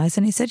franchise?"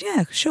 And he said,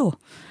 "Yeah, sure."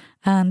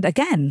 And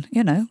again,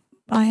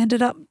 I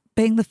ended up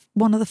being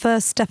one of the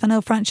first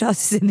Stefanel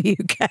franchises in the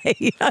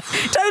UK.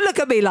 Don't look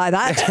at me like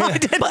that. I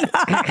didn't.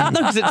 No,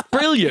 because it's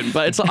brilliant,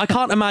 but it's like I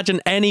can't imagine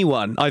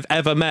anyone I've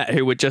ever met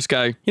who would just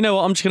go, "You know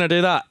what, I'm just going to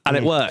do that," and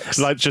it works.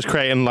 Like just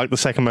creating like the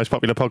second most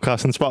popular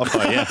podcast on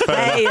Spotify.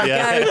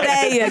 Yeah,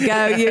 There you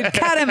go. You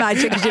can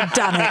imagine because you've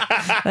done it.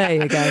 There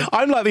you go.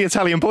 I'm like the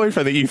Italian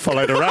boyfriend that you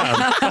followed around.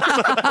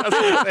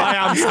 I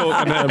am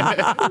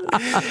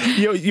stalking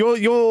him.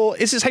 Your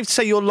is it safe to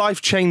say your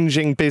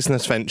life-changing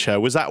business venture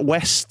was that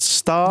West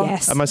Star?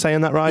 Yes. Am I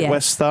saying that right? Yes.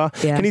 West Star.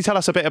 Yeah. Can you tell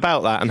us a bit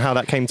about that and how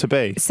that came to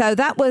be? So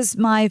that was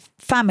my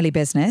family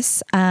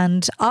business.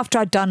 And after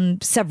I'd done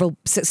several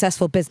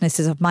successful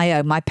businesses of my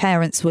own, my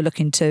parents were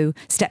looking to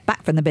step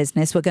back from the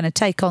business. We're going to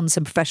take on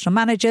some professional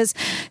managers.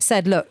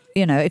 Said, "Look,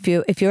 if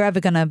you're ever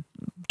going to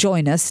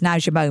join us,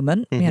 now's your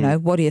moment.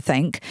 What do you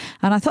think?"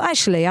 And I thought,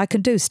 actually, I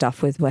can do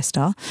stuff with West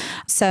Star.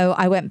 So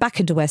I went back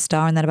into West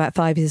Star, and then about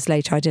 5 years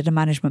later, I did a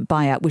management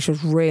buyout, which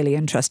was really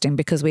interesting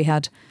because we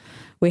had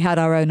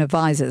our own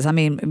advisors. I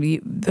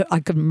mean,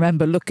 I can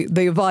remember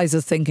the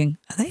advisors thinking,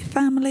 "Are they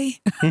family?"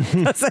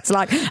 It's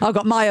like, I've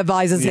got my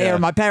advisors here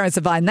and my parents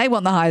are buying. They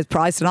want the highest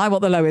price and I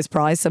want the lowest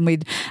price. And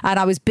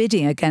I was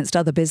bidding against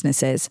other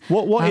businesses.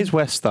 What is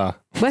West Star?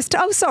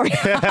 Sorry.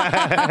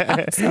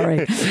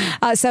 Sorry.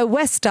 So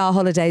West Star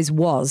Holidays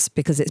was,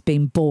 because it's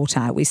been bought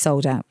out, we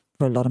sold out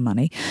for a lot of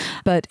money,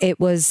 but it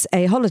was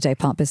a holiday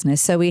park business.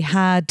 So we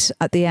had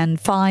at the end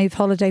 5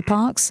 holiday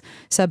parks.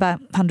 So about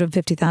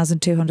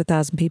 150,000,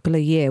 200,000 people a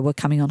year were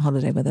coming on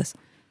holiday with us.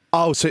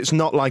 Oh, so it's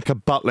not like a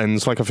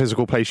Butlins, like a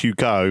physical place you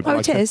go. Oh,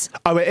 it is.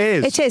 Oh, it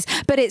is? It is,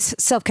 but it's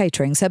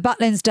self-catering. So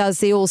Butlins does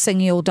the all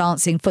singing, all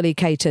dancing, fully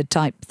catered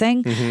type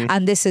thing.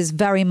 And this is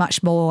very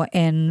much more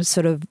in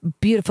sort of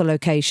beautiful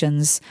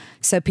locations.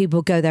 So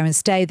people go there and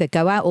stay. They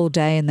go out all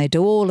day and they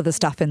do all of the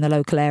stuff in the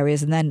local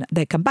areas. And then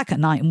they come back at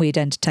night and we'd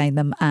entertain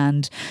them.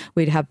 And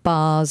we'd have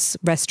bars,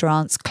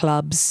 restaurants,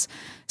 clubs,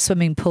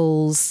 swimming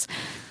pools,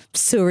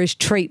 sewage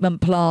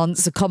treatment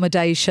plants,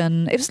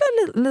 accommodation. It was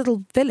a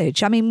little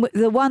village. I mean,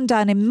 the one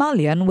down in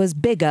Mullion was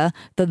bigger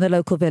than the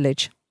local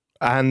village.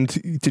 And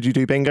did you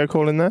do bingo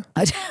calling there?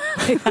 No,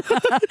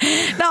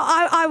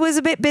 I was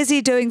a bit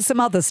busy doing some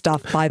other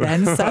stuff by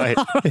then. So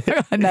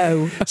Right.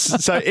 No.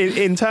 So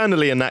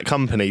internally in that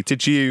company,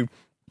 did you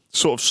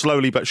sort of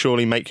slowly but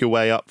surely make your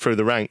way up through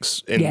the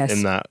ranks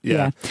in that?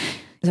 Yeah.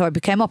 So I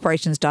became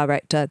operations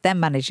director, then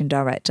managing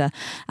director.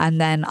 And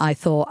then I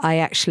thought,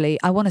 I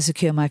want to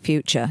secure my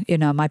future.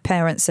 My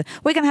parents,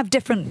 we're going to have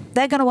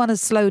they're going to want to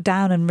slow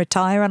down and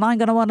retire and I'm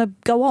going to want to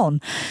go on.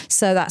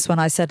 So that's when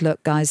I said,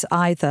 "Look, guys,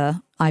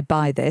 either I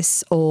buy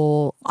this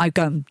or I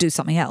go and do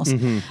something else."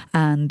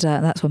 And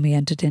that's when we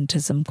entered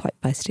into some quite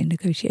feisty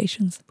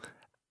negotiations.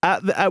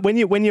 When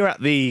you're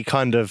at the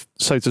kind of,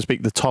 so to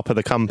speak, the top of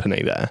the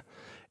company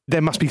there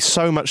must be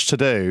so much to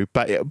do,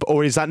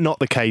 or is that not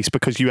the case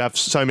because you have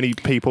so many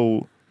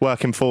people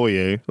working for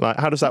you? Like,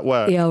 how does that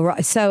work? Yeah,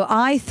 right. So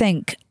I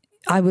think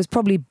I was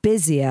probably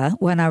busier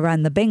when I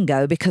ran the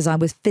bingo because I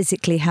was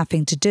physically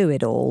having to do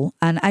it all.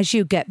 And as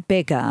you get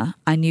bigger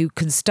and you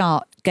can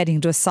start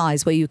getting to a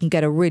size where you can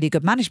get a really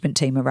good management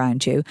team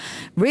around you,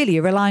 really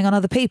you're relying on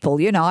other people.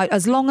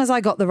 As long as I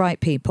got the right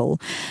people.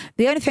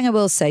 The only thing I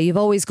will say, you've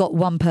always got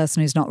one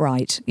person who's not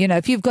right.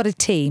 If you've got a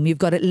team, you've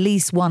got at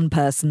least one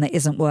person that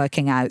isn't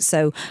working out.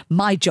 So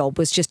my job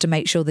was just to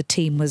make sure the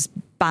team was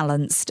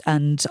balanced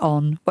and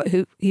on.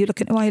 Who are you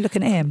looking? Why are you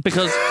looking at him?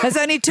 Because there's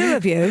only two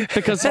of you.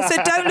 Because so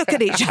don't look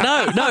at each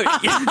other. No.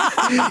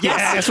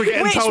 Yes, we're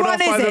getting Which told one off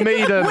by is the it?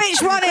 MEADEN.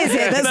 Which one is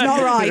it that's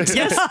not right?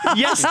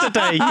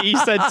 Yesterday he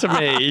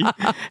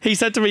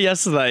said to me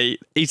yesterday,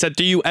 he said,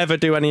 do you ever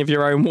do any of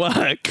your own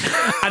work?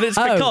 And it's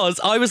because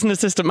I was an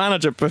assistant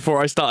manager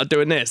before I started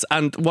doing this,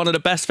 and one of the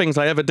best things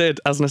I ever did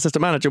as an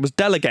assistant manager was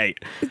delegate.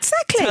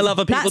 Exactly. Tell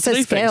other people that's to a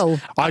do skill.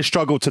 things. I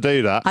struggle to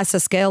do that. That's a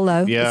skill,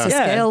 though. Yeah. It's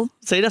a skill.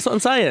 See, that's what I'm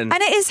saying.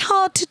 And it is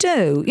hard to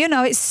do. You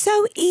know, it's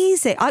so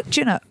easy.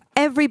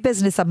 Every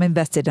business I'm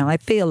invested in, I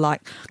feel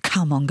like,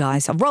 come on,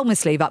 guys, I'll roll my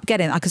sleeve up,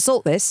 get in. I can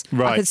sort this.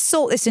 Right. I can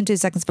sort this in 2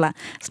 seconds flat.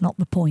 It's not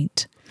the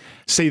point.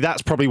 See,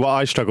 that's probably what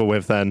I struggle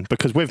with then,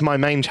 because with my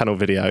main channel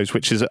videos,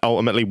 which is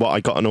ultimately what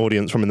I got an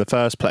audience from in the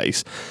first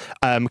place,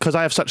 because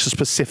I have such a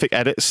specific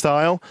edit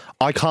style,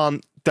 I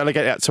can't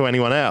delegate that to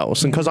anyone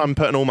else. And because I'm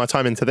putting all my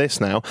time into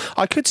this now,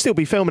 I could still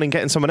be filming and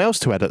getting someone else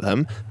to edit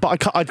them,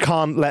 but I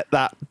can't let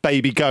that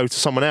baby go to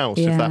someone else,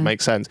 if that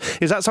makes sense.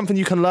 Is that something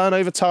you can learn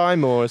over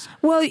time?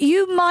 Well,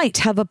 you might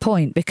have a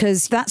point,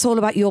 because that's all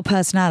about your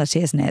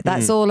personality, isn't it?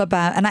 That's all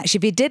about, and actually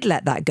if you did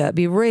let that go, it'd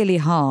be really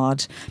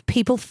hard.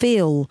 People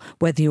feel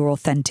whether you're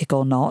authentic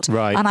or not.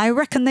 Right. And I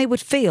reckon they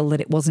would feel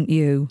that it wasn't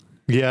you.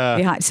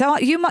 Yeah. So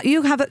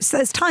you have,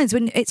 there's times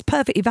when it's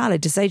perfectly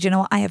valid to say, do you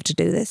know what, I have to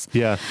do this.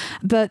 Yeah.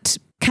 But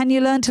can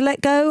you learn to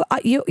let go?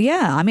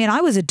 I mean,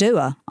 I was a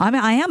doer.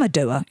 I am a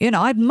doer. You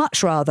know, I'd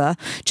much rather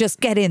just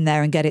get in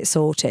there and get it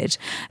sorted.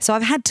 So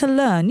I've had to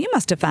learn. You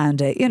must have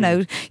found it. You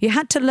know, you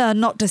had to learn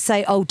not to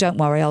say, oh, don't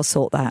worry, I'll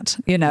sort that.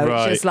 You know,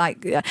 Right. it's just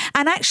like,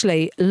 and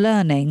actually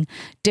learning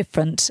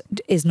different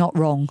is not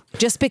wrong.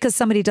 Just because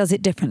somebody does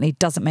it differently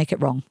doesn't make it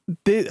wrong.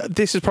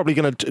 This is probably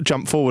going to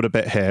jump forward a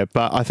bit here,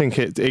 but I think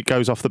it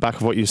goes off the back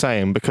of what you're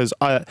saying, because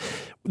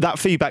that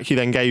feedback you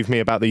then gave me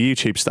about the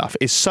YouTube stuff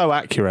is so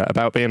accurate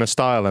about being a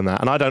style and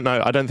that. And I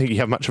don't think you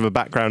have much of a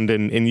background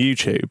in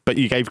YouTube, but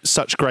you gave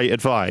such great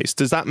advice.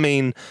 Does that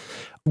mean,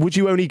 would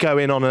you only go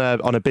in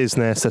on a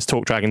business, let's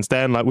talk Dragon's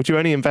Den, like would you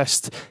only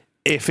invest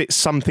if it's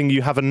something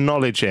you have a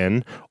knowledge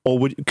in,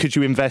 or could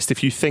you invest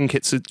if you think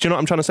do you know what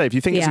I'm trying to say? If you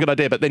think it's a good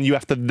idea, but then you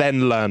have to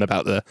then learn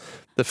about the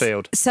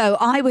field. So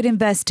I would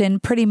invest in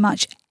pretty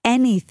much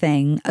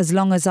anything as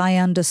long as I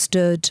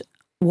understood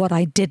what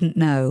I didn't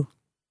know.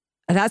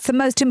 That's the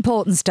most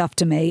important stuff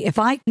to me. If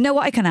I know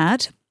what I can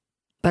add,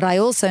 but I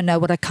also know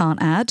what I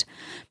can't add,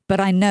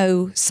 but I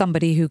know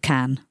somebody who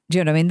can. Do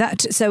you know what I mean?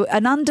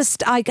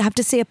 I have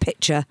to see a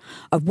picture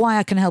of why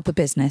I can help a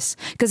business.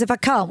 Because if I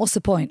can't, what's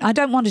the point? I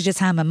don't want to just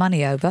hammer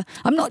money over.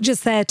 I'm not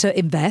just there to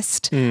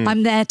invest.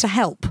 I'm there to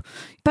help.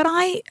 But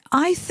I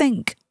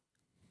think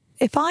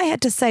if I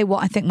had to say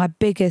what I think my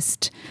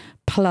biggest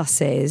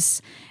plus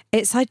is,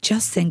 I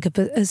just think of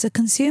it as a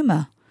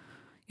consumer.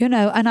 You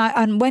know,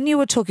 and when you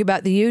were talking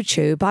about the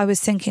YouTube, I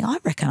was thinking, I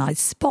reckon I'd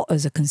spot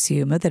as a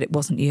consumer that it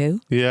wasn't you.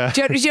 Yeah.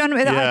 Do you know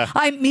what I mean? Yeah.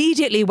 I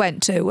immediately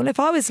went to, well, if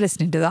I was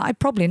listening to that, I'd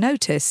probably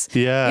notice.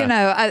 Yeah. You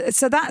know,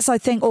 so that's, I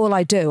think, all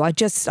I do. I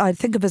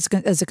think of it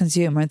as a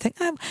consumer and think,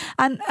 oh,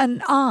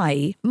 and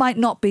I might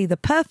not be the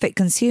perfect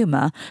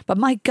consumer, but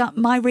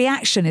my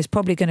reaction is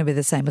probably going to be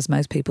the same as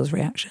most people's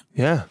reaction.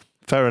 Yeah,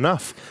 fair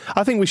enough.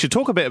 I think we should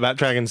talk a bit about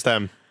Dragon's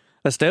Den.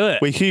 Let's do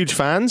it. We're huge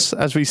fans.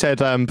 As we said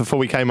before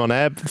we came on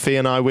air, Fee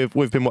and I,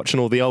 we've been watching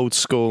all the old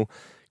school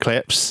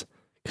clips,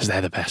 because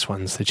they're the best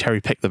ones. They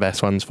cherry pick the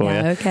best ones for you.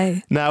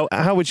 Okay. Now,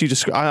 how would you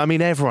describe? I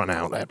mean, everyone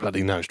out there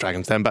bloody knows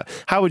Dragon's Den, but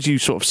how would you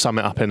sort of sum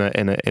it up in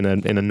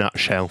a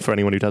nutshell for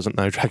anyone who doesn't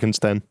know Dragon's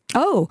Den?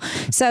 Oh,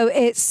 so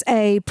it's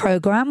a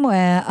program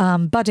where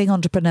budding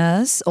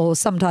entrepreneurs, or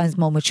sometimes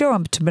more mature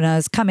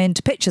entrepreneurs, come in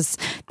to pitch us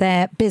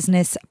their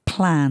business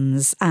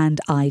plans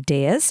and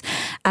ideas,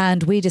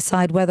 and we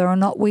decide whether or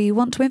not we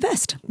want to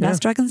invest.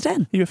 That's Dragon's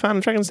Den. You a fan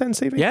of Dragon's Den,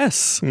 Stevie?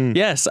 Yes.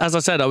 Yes. As I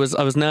said, I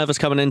was nervous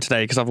coming in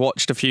today because I've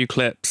watched a few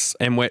clips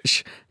in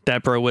which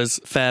Deborah was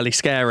fairly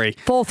scary.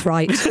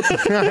 Forthright. Scary.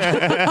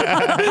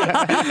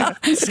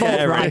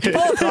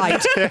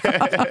 Forthright.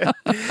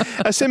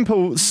 A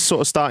simple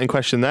sort of starting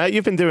question there.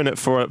 You've been doing it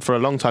for a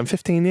long time,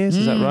 15 years,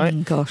 is that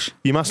right? Gosh.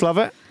 You must love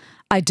it.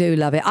 I do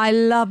love it. I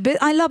love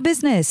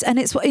business, and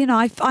it's, you know,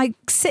 I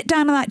sit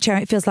down in that chair,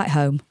 it feels like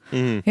home.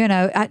 You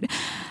know,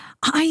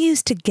 I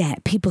used to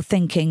get people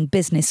thinking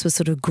business was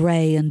sort of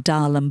grey and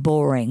dull and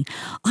boring.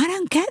 I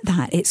don't get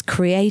that. It's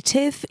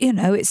creative, you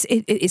know,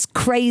 it's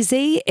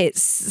crazy,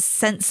 it's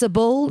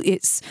sensible,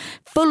 it's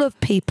full of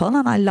people,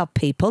 and I love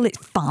people. It's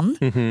fun.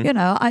 You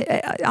know,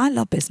 I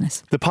love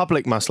business. The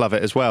public must love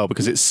it as well,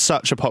 because it's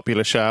such a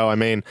popular show. I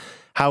mean,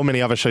 how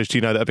many other shows do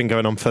you know that have been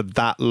going on for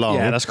that long?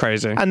 Yeah, that's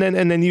crazy. And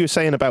then you were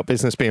saying about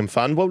business being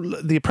fun. Well,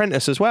 The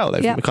Apprentice as well.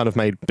 They've kind of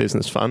made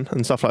business fun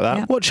and stuff like that.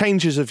 Yeah. What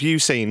changes have you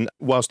seen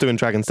whilst doing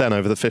Dragon's Den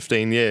over the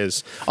 15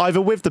 years?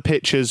 Either with the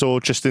pictures or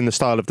just in the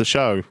style of the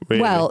show,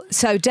 really? Well,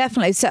 so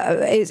definitely. So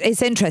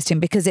it's interesting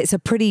because it's a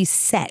pretty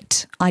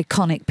set,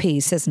 iconic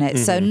piece, isn't it?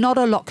 So not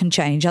a lot can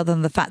change other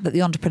than the fact that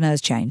the entrepreneurs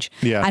change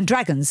and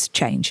dragons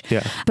change.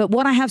 Yeah. But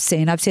what I've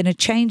seen a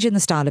change in the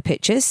style of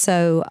pictures.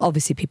 So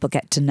obviously people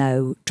get to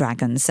know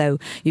dragons dragons. So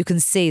you can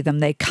see them.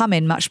 They come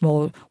in much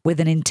more with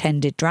an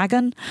intended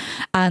dragon,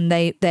 and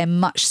they're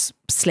much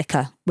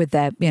slicker with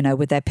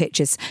their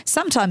pictures.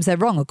 Sometimes they're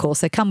wrong, of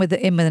course. They come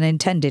in with an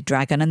intended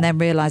dragon and then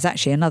realise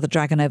actually another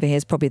dragon over here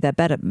is probably their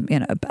better,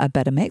 a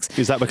better mix.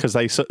 Is that because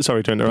they?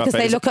 Sorry to interrupt.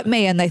 Because they look at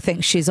me and they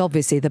think she's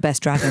obviously the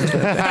best dragon.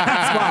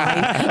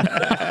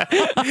 That's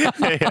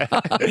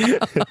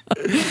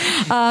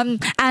why.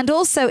 And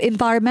also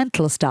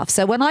environmental stuff.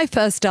 So when I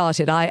first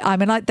started,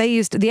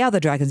 the other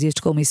dragons used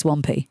to call me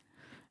Swampy.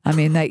 I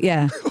mean,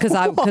 because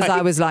I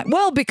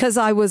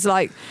was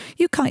like,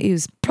 you can't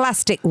use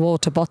plastic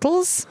water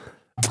bottles.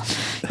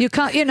 You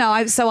can't,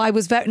 I'm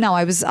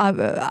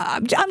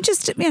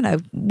just,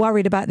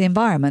 worried about the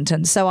environment.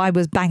 And so I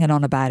was banging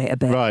on about it a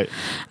bit. Right.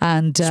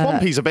 And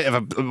Swampy's a bit of a,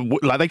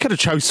 they could have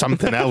chose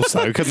something else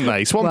though, couldn't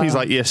they? Swampy's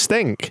like, you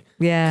stink.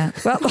 Yeah.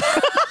 Well,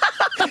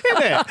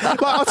 Isn't it?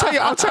 Like,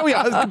 I'll tell you,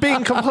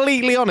 being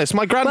completely honest,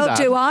 my granddad.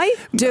 Well,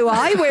 do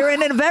I? We're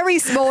in a very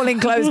small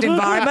enclosed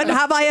environment.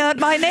 Have I earned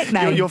my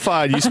nickname? You're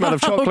fine. You smell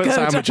of chocolate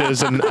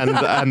sandwiches and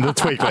the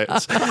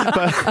Twiglets.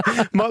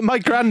 But my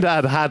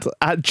granddad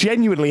had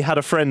genuinely had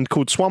a friend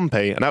called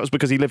Swampy, and that was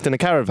because he lived in a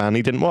caravan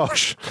he didn't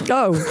wash.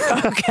 Oh,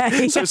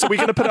 okay. so we're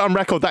going to put it on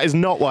record. That is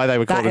not why they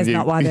were calling you. That is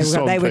not why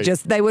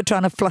they were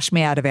trying to flush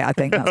me out of it. I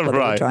think that's what they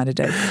were trying to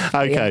do.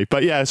 Okay,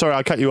 but yeah, sorry,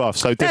 I cut you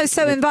off.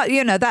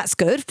 That's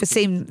good for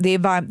seeing the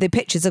environment. The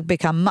pictures have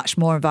become much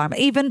more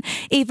environmental.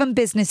 Even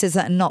businesses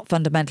that are not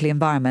fundamentally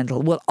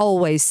environmental will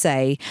always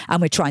say,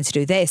 and we're trying to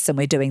do this and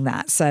we're doing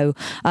that. So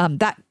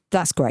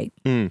that's great.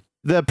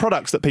 The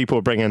products that people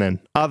are bringing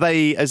in,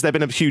 has there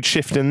been a huge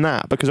shift in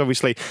that? Because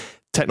obviously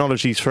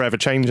technology's forever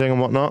changing and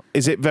whatnot.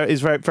 Is it very,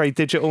 very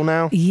digital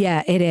now?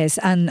 Yeah, it is.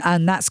 And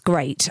that's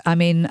great. I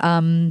mean,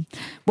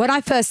 when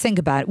I first think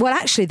about it, well,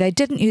 actually, they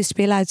didn't used to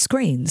be allowed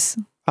screens.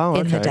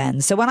 In the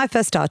den. So when I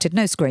first started,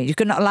 no screens. You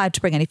couldn't allowed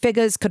to bring any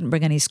figures, couldn't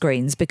bring any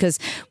screens because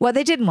what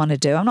they didn't want to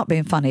do, I'm not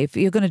being funny, if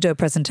you're going to do a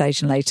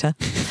presentation later.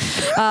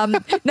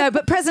 No,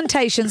 but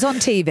presentations on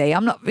TV,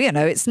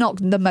 it's not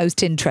the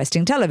most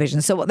interesting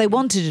television. So what they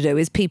wanted to do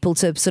is people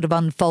to sort of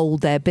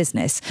unfold their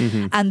business.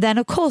 Mm-hmm. And then,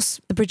 of course,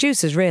 the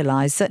producers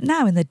realised that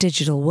now in the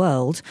digital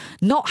world,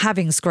 not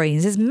having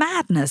screens is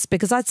madness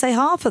because I'd say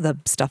half of the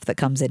stuff that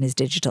comes in is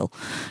digital.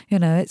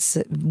 It's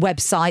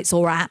websites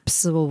or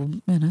apps or,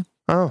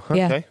 Oh,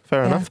 okay.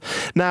 Fair enough.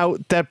 Now,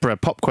 Deborah,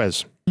 pop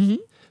quiz. Mm-hmm.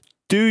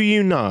 Do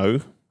you know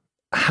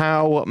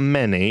how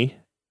many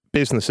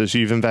businesses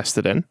you've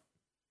invested in?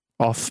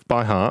 Off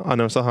by heart. I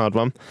know it's a hard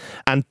one.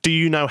 And do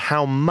you know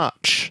how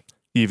much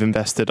you've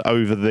invested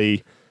over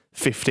the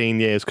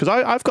 15 years? Because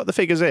I've got the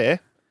figures here.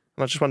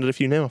 And I just wondered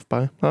if you knew off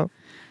by heart.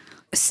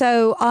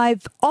 So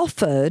I've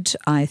offered,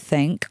 I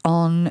think,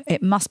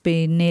 it must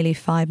be nearly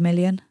 5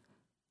 million.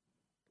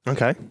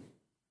 Okay.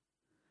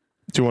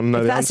 Do you want to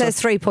know the answer? That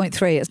says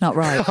 3.3, it's not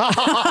right.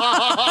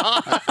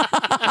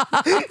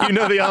 You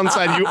know the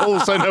answer and you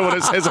also know what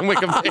it says on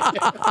Wikipedia.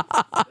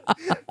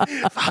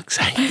 Fuck's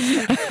sake.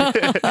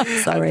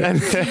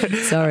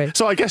 Sorry.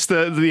 So I guess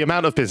the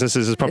amount of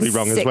businesses is probably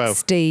wrong as well.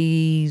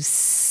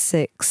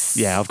 66.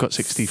 Yeah, I've got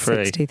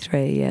 63.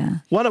 63, yeah.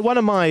 One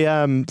of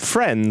my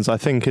friends, I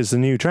think, is the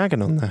new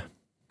dragon on there.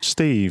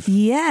 Steve.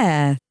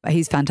 Yeah,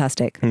 he's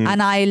fantastic.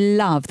 And I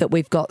love that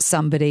we've got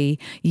somebody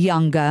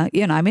younger,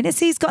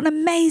 he's got an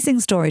amazing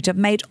story to have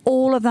made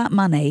all of that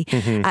money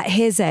at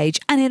his age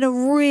and in a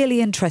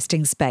really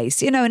interesting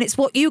space, and it's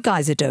what you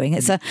guys are doing.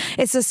 It's a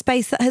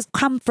space that has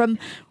come from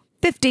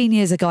 15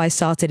 years ago I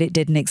started, it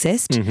didn't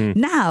exist.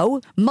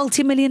 Now,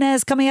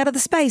 multimillionaires coming out of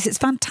the space. It's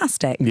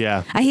fantastic.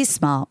 Yeah. And he's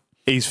smart.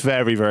 He's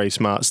very, very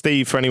smart.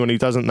 Steve, for anyone who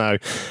doesn't know,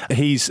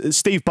 he's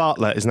Steve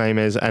Bartlett, his name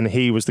is, and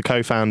he was the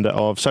co-founder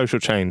of Social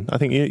Chain. I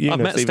think you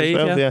know Steve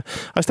as well. Yeah.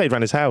 I stayed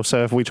around his house,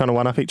 so are we trying to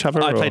one-up each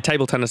other? I played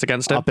table tennis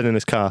against him. I've been in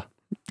his car.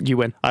 You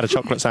win. I had a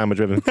chocolate sandwich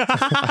with him.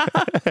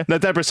 Now,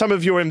 Deborah, some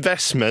of your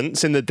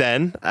investments in the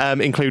den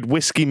include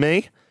Whiskey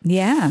Me.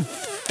 Yeah.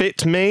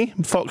 Fit Me,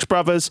 Fox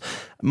Brothers,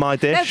 My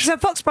Dish. No, so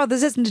Fox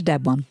Brothers isn't a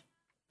dead one.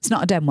 It's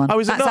not a den one. Oh,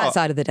 is it That's not?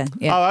 outside of the den.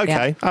 Yeah. Oh,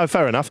 okay. Yeah. Oh,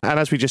 fair enough. And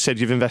as we just said,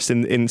 you've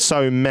invested in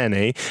so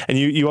many, and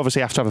you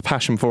obviously have to have a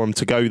passion for them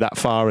to go that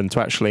far and to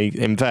actually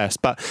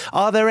invest. But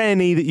are there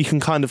any that you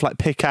can kind of like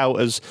pick out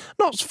as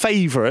not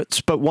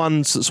favourites, but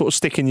ones that sort of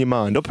stick in your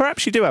mind? Or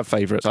perhaps you do have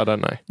favourites, I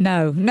don't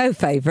know. No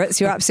favourites.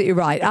 You're absolutely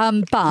right.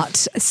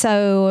 But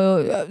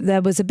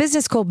there was a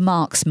business called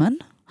Marksman.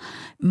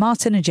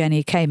 Martin and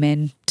Jenny came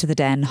in to the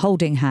den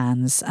holding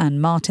hands,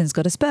 and Martin's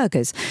got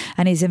Asperger's,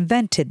 and he's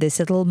invented this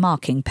little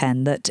marking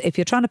pen that if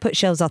you're trying to put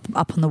shelves up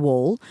on the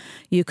wall,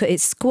 it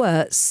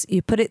squirts,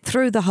 you put it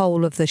through the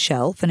hole of the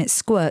shelf and it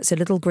squirts a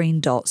little green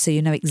dot so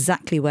you know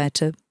exactly where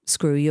to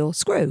screw your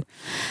screw.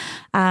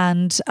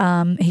 And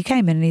he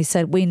came in and he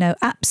said, we know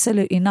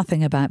absolutely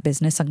nothing about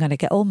business. I'm going to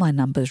get all my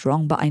numbers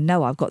wrong, but I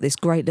know I've got this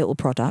great little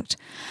product.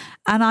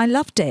 And I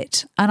loved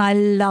it. And I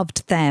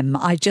loved them.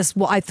 I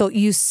thought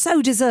you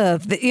so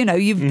deserve that,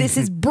 this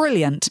is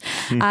brilliant.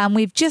 And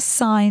we've just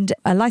signed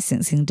a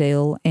licensing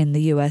deal in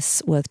the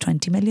US worth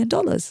 $20 million.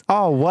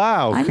 Oh,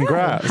 wow. I know.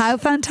 Congrats. How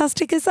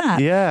fantastic is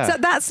that? Yeah. So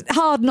that's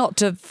hard not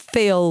to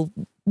feel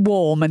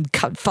warm and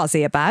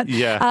fuzzy about.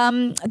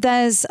 Yeah.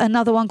 There's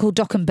another one called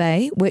Dock and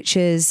Bay, which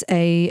is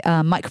a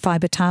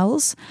microfiber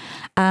towels.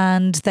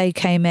 And they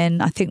came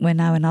in, I think we're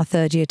now in our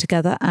third year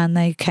together, and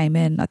they came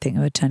in, I think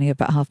they were turning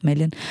about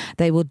 $500,000.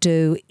 They will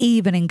do,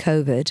 even in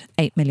COVID,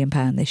 £8 million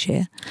this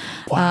year.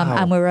 Wow.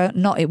 And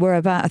we're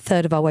about a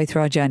third of our way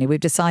through our journey. We've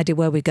decided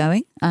where we're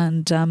going,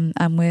 and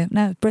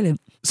we're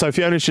brilliant. So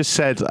Fiona's just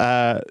said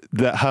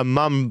that her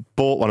mum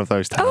bought one of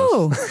those towels.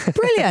 Oh,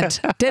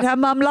 brilliant. Did her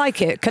mum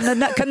like it?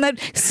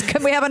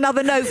 Can we have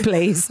another note,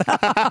 please?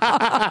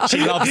 She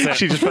loves it.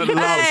 She just put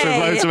loves with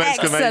loads of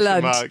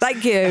exclamation marks.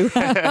 Thank you.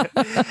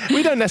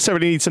 We don't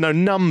necessarily need to know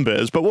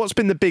numbers, but what's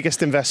been the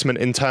biggest investment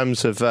in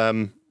terms of,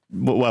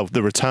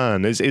 the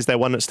return? Is there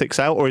one that sticks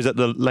out, or is it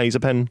the laser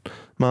pen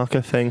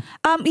marker thing?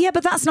 Yeah,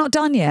 but that's not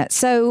done yet.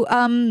 So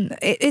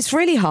it's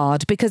really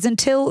hard because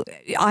until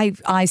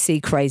I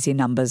see crazy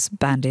numbers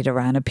bandied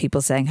around and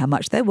people saying how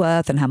much they're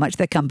worth and how much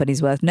their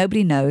company's worth,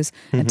 nobody knows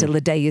until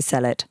the day you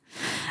sell it.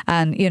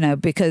 And,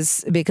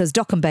 because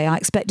Dock and Bay, I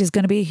expect, is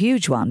going to be a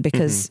huge one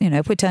because,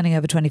 if we're turning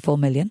over 24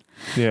 million.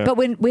 Yeah. But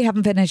we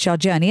haven't finished our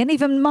journey. And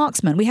even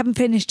Marksman, we haven't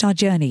finished our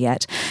journey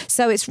yet.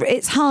 So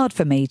it's hard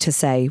for me to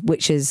say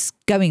which is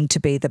going to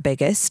be the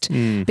biggest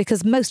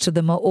because most of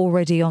them are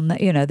already on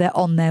they're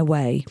on their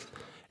way.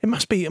 It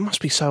must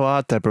be so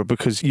hard, Deborah,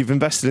 because you've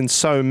invested in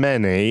so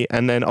many,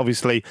 and then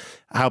obviously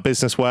how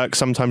business works,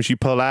 sometimes you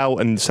pull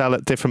out and sell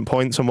at different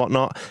points and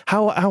whatnot.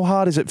 How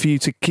hard is it for you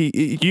to keep?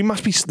 You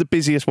must be the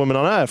busiest woman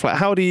on earth. Like,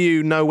 how do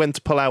you know when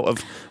to pull out of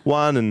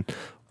one? And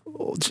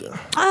no,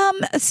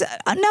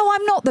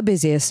 I'm not the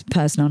busiest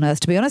person on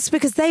earth, to be honest,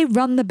 because they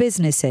run the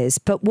businesses.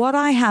 But what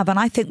I have, and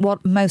I think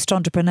what most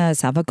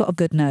entrepreneurs have, I've got a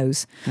good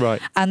nose.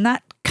 Right. And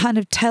that kind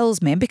of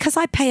tells me, and because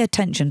I pay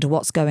attention to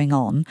what's going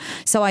on,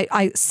 so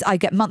I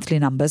get monthly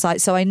numbers,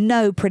 so I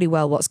know pretty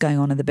well what's going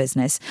on in the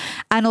business,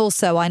 and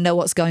also I know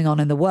what's going on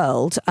in the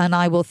world, and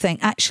I will think,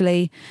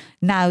 actually,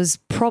 now's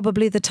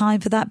probably the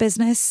time for that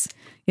business.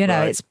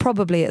 Right. It's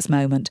probably its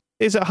moment.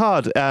 Is it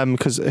hard?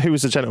 Because who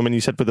was the gentleman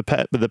you said with the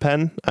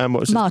pen?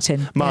 What was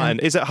Martin. Martin.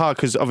 Yeah. Is it hard?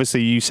 Because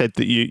obviously you said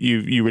that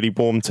you really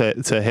warmed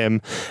to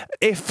him.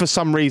 If for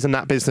some reason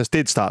that business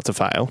did start to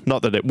fail,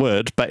 not that it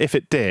would, but if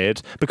it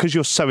did, because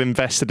you're so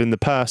invested in the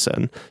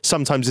person,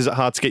 sometimes is it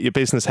hard to get your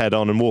business head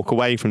on and walk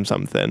away from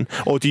something?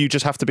 Or do you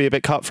just have to be a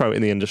bit cutthroat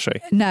in the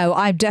industry? No,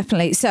 I'm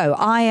definitely. So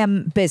I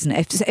am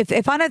business.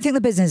 If I don't think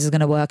the business is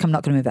going to work, I'm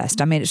not going to invest.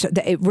 I mean,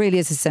 it really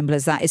is as simple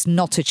as that. It's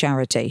not a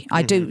charity.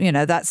 I do,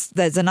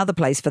 there's another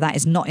place for that.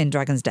 It's not in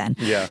Dragon's Den.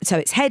 Yeah. So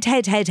it's head.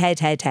 And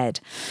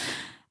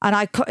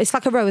it's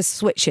like a row of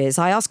switches.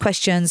 I ask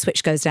questions,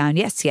 switch goes down.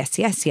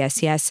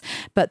 Yes.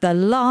 But the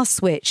last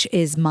switch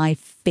is my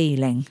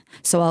feeling.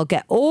 So I'll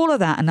get all of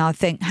that and I'll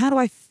think, how do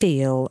I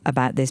feel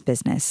about this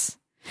business?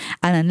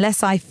 And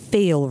unless I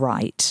feel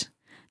right,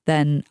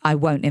 then I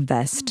won't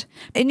invest.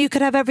 And you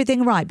could have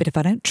everything right, but if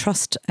I don't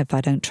trust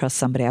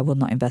somebody, I will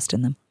not invest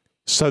in them.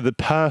 So the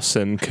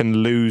person can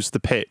lose the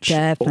pitch.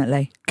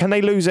 Definitely. Can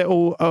they lose it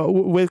all?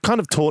 We're kind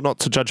of taught not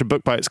to judge a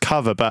book by its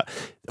cover, but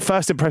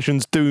first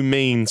impressions do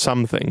mean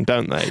something,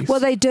 don't they? Well,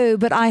 they do,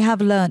 but I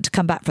have learned to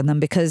come back from them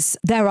because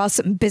there are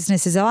some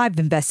businesses that I've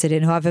invested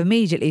in who I've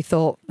immediately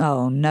thought,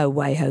 oh, no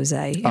way,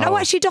 Jose.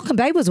 Actually, Dock and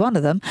Bay was one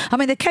of them. I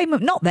mean, they came,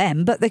 not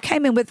them, but they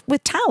came in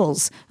with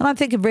towels. And I'm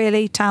thinking,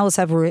 really, towels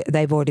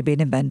they've already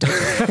been invented.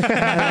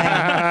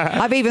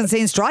 I've even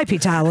seen stripy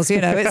towels,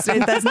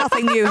 there's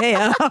nothing new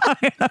here.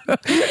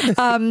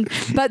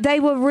 But they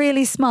were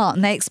really smart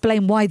and they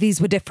explained why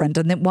these were different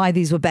and then why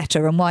these were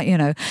better and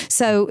why,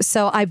 so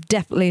I've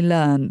definitely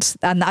learned,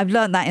 and I've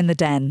learned that in the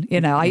den.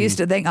 I used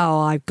to think, oh,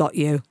 I've got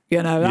you,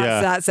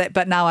 that's it.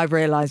 But now I've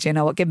realised,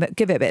 what, give it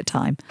a bit of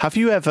time. Have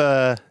you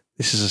ever,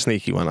 this is a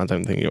sneaky one, I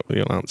don't think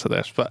you'll answer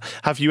this, but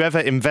have you ever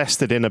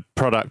invested in a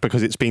product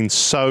because it's been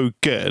so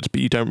good,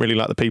 but you don't really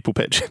like the people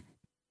pitch?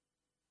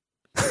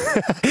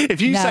 If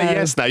you say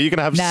yes now, you're going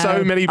to have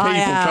so many people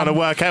trying to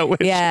work out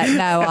which.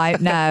 Yeah, I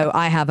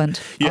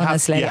haven't.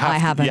 Honestly, I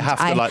haven't. You have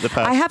to like the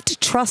person. I have to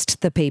trust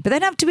the people. They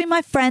don't have to be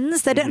my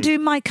friends. They don't have to be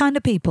my kind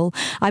of people.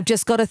 I've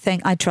just got to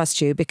think, I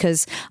trust you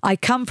because I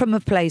come from a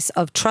place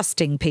of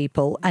trusting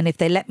people. And if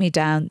they let me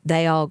down,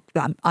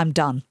 I'm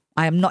done.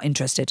 I am not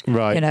interested.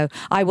 Right.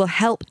 I will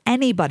help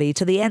anybody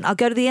to the end. I'll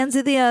go to the ends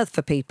of the earth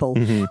for people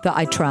that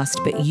I trust.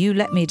 But you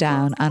let me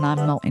down and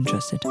I'm not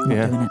interested. I'm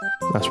not doing it.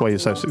 That's why you're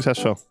so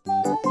successful.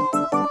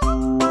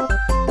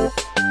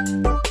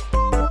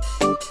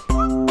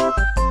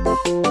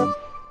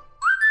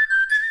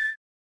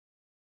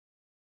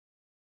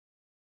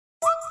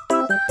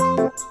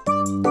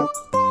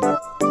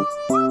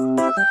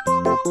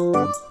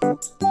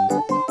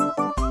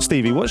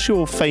 Stevie, what's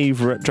your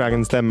favourite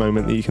Dragon's Den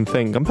moment that you can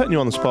think? I'm putting you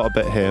on the spot a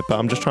bit here, but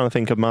I'm just trying to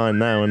think of mine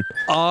now. And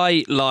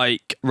I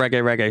like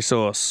reggae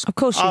sauce. Of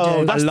course you do.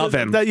 I love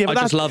him. I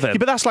just love him. Yeah,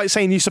 but that's like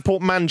saying you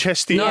support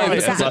Manchester No, United.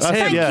 exactly. Like,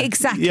 That's him.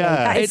 Exactly. Yeah.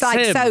 That is It's like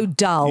him. so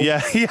dull.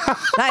 Yeah, yeah.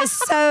 That is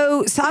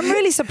so. I'm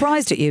really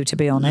surprised at you, to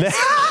be honest.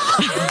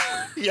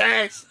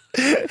 Yes.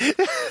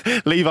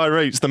 Levi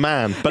Roots, the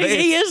man. But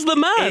He is the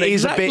man. It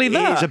is Exactly a bit.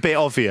 that. It is a bit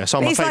obvious.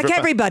 I'm He's a like favourite.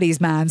 everybody's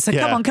man. So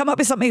Yeah. come up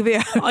with something of your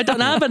own. I don't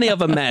have any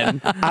other men.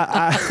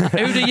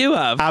 Who do you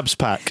have? Abs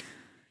Pack.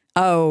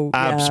 Oh,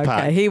 Abs yeah,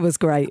 Pack. okay. He was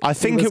great. I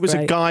think He it was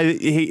great. a guy.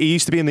 He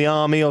used to be in the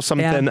army or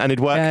something, Yeah. and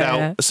he'd worked Yeah, out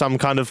yeah. some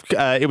kind of.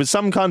 It was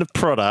some kind of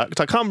product.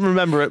 I can't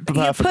remember it You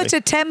perfectly. put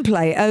a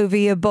template over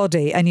your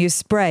body and you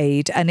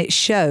sprayed, and it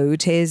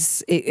showed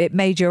it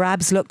made your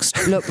abs look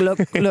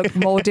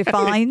more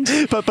defined.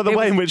 but the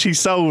way in which he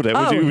sold it.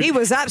 Oh, he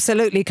was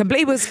absolutely complete.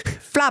 He was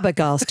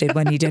flabbergasted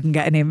when he didn't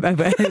get an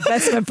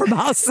investment from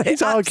us.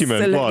 His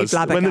argument Absolutely was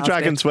when the flabbergasted.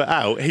 Dragons were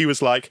out, he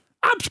was like,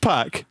 Abs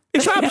Pack.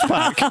 It's Abs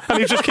Pack. And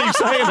he just keeps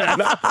saying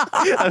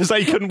it. As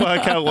they couldn't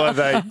work out why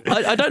they.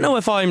 I don't know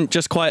if I'm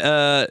just quite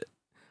a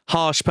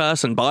harsh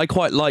person, but I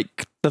quite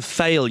like the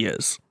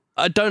failures.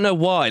 I don't know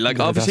why. Like,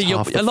 Yeah, obviously, that's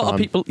half the a lot fun. of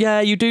people. Yeah,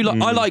 you do.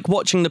 I like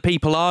watching the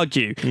people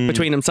argue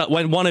between themselves.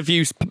 When one of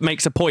you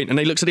makes a point and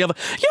they looks at the other,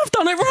 you've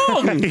done it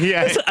wrong.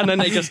 Yeah. And then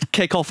they just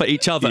kick off at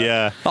each other.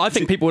 Yeah. I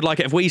think people would like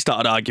it if we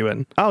started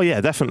arguing. Oh,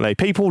 yeah, definitely.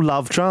 People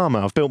love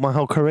drama. I've built my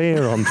whole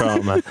career on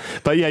drama.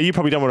 But yeah, you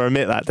probably don't want to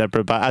admit that,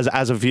 Deborah, but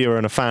as a viewer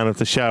and a fan of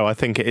the show, I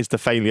think it is the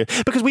failure.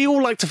 Because we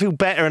all like to feel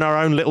better in our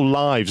own little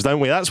lives, don't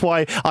we? That's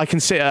why I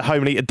can sit at home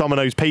and eat a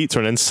Domino's pizza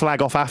and then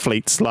slag off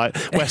athletes like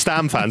West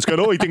Ham fans going,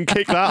 oh, he didn't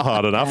kick that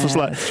hard enough. It's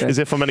like, as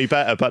if I'm any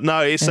better. But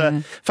no, it's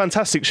a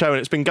fantastic show and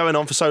it's been going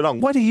on for so long.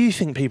 Why do you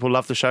think people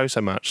love the show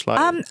so much?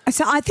 Like,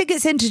 So I think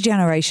it's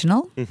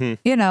intergenerational.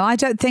 You know, I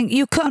don't think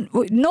you can't.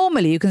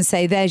 Normally, you can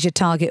say there's your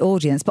target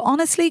audience, but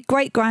honestly,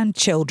 great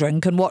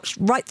grandchildren can watch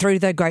right through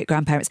their great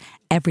grandparents.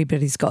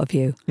 Everybody's got a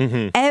view.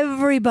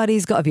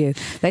 Everybody's got a view.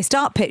 They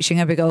start pitching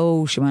and we go,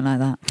 oh, she won't like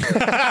that.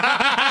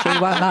 She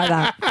won't like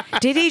that.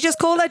 Did he just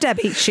call her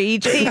Debbie? He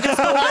just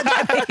called her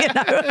Debbie, you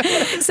know.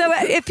 So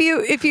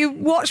if you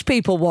watch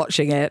people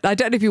watching it, I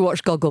don't know if you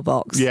watch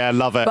Gogglebox. yeah,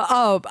 love it.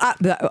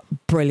 But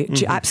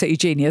brilliant, absolutely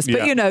genius. But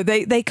Yeah. you know,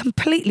 they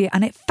completely,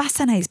 and it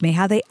fascinates me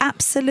how they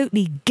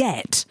absolutely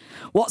get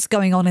what's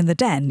going on in the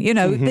den. You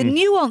know, the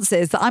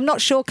nuances that I'm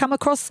not sure come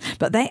across,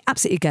 but they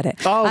absolutely get it.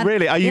 Oh, And-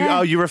 really? Are you yeah.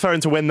 are you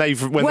referring to when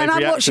they've when they've I'm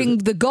reacted? watching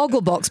the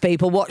Gogglebox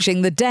people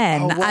watching the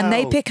den, Oh, wow. and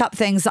they pick up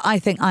things that I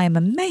think I am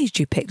amazed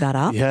you picked that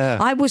up. Yeah.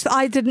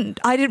 I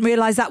didn't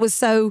realise that was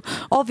so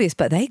obvious,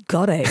 but they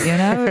got it. You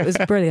know, it was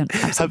brilliant,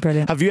 absolutely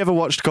brilliant. Have you ever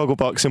watched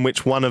Gogglebox in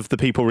which one of the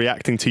people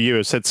reacting to you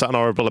has said something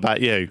horrible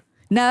about you?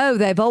 No,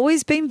 they've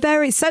always been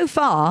so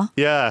far.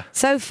 Yeah.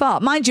 So far,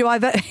 mind you, I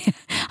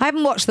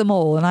haven't watched them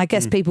all, and I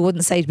guess people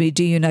wouldn't say to me,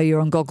 "Do you know you're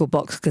on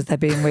Gogglebox?" because they're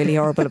being really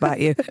horrible about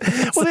you.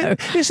 Well,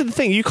 this is the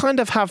thing. You kind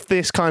of have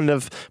this kind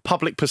of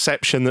public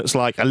perception that's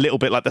like a little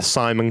bit like the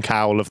Simon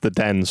Cowell of the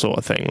den sort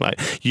of thing. Like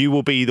you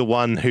will be the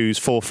one who's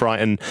forthright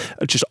and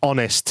just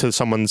honest to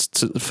someone's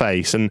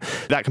face, and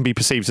that can be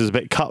perceived as a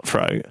bit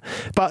cutthroat.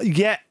 But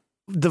yet,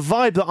 the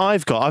vibe that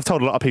I've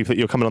told a lot of people that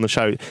you're coming on the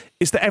show,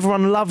 is that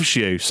everyone loves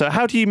you. So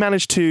how do you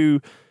manage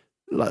to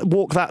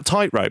walk that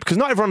tightrope? Because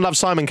not everyone loves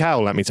Simon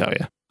Cowell, let me tell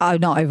you. Oh,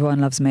 not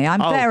everyone loves me. I'm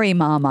very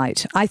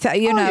Marmite. I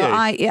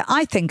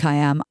think I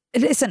am.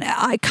 Listen,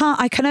 I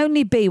can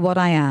only be what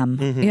I am,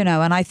 you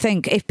know, and I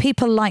think if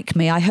people like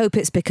me, I hope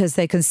it's because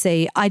they can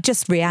see I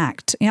just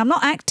react. You know, I'm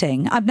not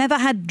acting. I've never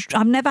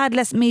had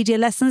less media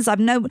lessons.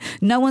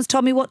 No one's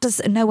told me what to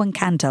say. No one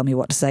can tell me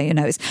what to say. You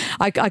know,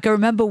 I can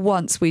remember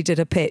once we did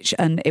a pitch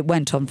and it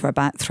went on for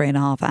about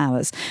 3.5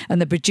 hours, and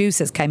the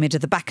producers came into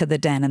the back of the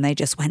den and they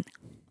just went,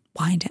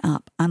 wind it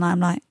up. And I'm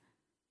like,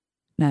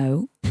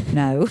 no.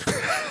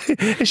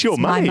 It's your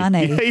my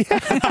money.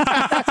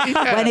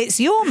 Yeah. When it's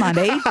your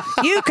money,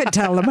 you can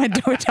tell them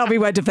tell me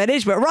when to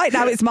finish. But right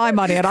now, it's my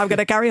money, and I'm going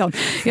to carry on.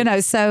 You know,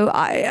 so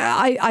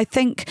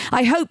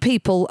I hope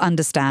people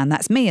understand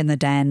that's me in the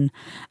den,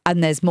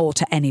 and there's more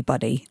to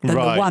anybody than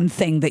Right. the one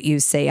thing that you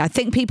see. I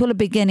think people are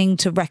beginning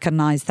to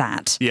recognise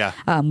that. Yeah.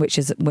 Which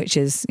is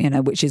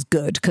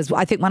good, because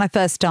I think when I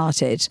first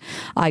started,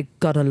 I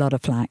got a lot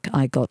of flack.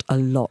 I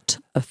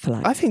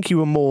think you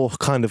were more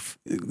kind of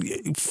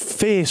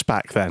fierce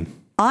back then.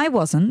 I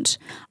wasn't.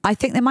 I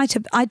think they might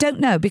have. I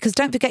don't know, because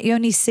don't forget, you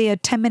only see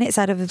 10 minutes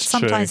out of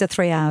sometimes True. a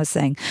 3 hours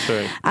thing.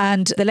 True.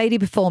 And the lady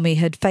before me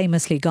had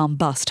famously gone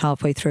bust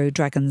halfway through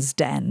Dragon's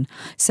Den.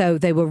 So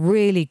they were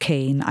really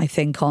keen, I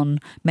think, on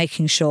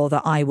making sure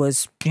that I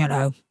was, you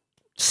know,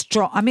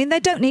 strong. I mean, they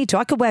don't need to.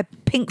 I could wear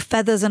pink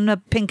feathers and a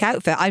pink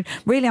outfit.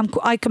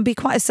 I can be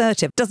quite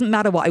assertive. Doesn't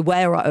matter what I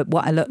wear or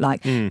what I look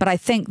like. But I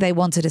think they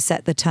wanted to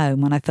set the tone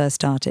when I first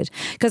started,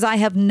 because I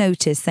have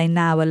noticed they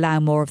now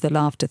allow more of the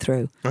laughter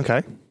through.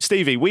 Okay.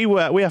 Stevie, we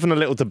having a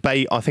little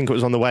debate, I think it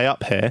was on the way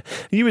up here.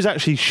 You was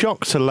actually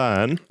shocked to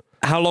learn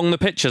How long the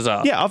pictures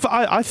are? Yeah,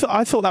 I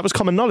thought that was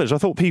common knowledge. I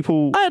thought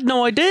people... I had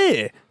no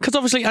idea. Because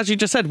obviously, as you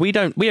just said, we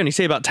only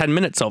see about 10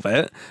 minutes of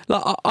it.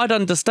 Like, I'd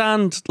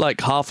understand,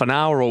 like, half an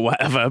hour or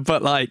whatever,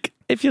 but, like,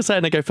 if you're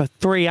saying they go for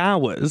 3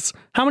 hours,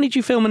 how many do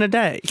you film in a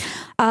day?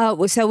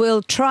 So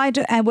we'll try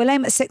to, we'll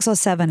aim at 6 or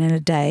 7 in a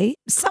day.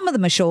 Some of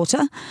them are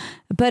shorter,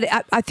 but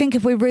I think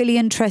if we're really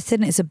interested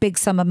and it's a big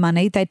sum of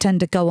money, they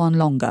tend to go on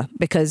longer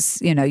because,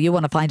 you know, you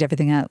want to find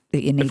everything out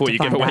that you need Before to you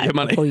find give away out your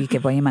money. before you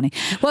give away your money.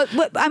 Well,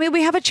 I mean,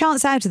 we have a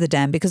chance out of the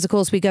den because, of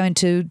course, we go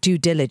into due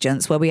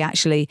diligence where we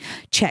actually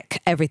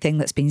check everything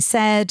that's been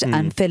said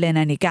and fill in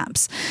any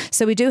gaps.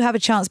 So we do have a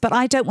chance, but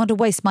I don't want to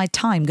waste my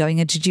time going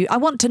into I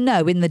want to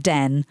know in the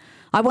den.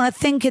 I want to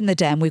think in the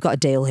den, we've got a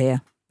deal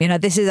here. You know,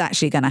 this is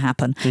actually going to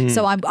happen.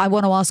 So I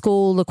want to ask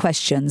all the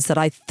questions that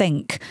I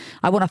think,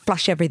 I want to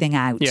flush everything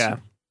out. Yeah.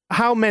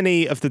 How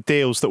many of the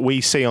deals that we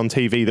see on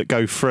TV that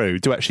go through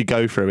do actually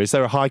go through? Is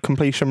there a high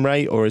completion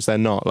rate or is there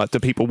not? Like, do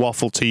people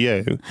waffle to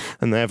you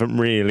and they haven't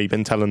really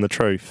been telling the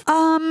truth?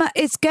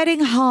 It's getting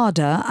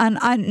harder and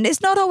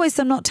it's not always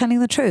them not telling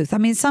the truth. I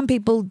mean, some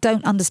people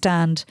don't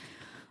understand,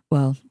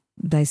 well,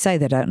 they say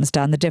they don't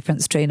understand the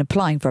difference between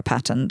applying for a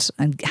patent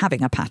and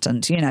having a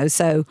patent, you know.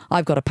 So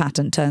I've got a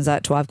patent, turns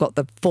out I've got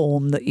the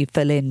form that you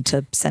fill in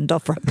to send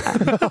off for a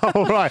patent.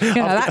 Oh, right. You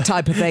know, that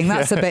type of thing.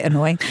 That's a bit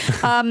annoying.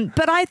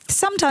 But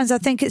sometimes I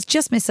think it's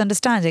just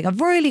misunderstanding. A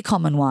really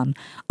common one.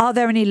 Are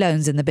there any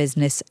loans in the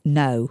business?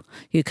 No.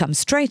 You come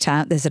straight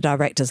out, there's a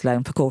director's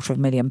loan for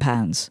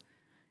 £250,000.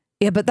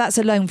 Yeah, but that's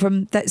a loan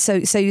from that. So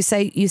you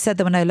said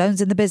there were no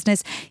loans in the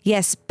business.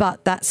 Yes,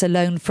 but that's a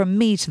loan from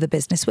me to the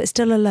business. But it's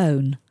still a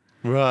loan.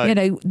 Right. You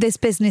know, this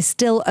business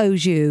still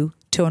owes you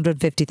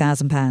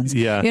 £250,000.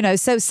 Yeah. You know,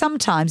 so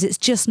sometimes it's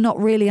just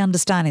not really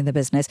understanding the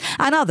business.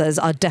 And others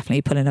are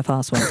definitely pulling a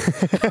fast one.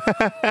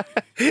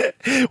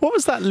 What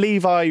was that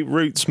Levi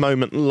Roots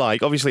moment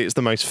like? Obviously, it's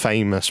the most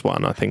famous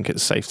one, I think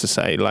it's safe to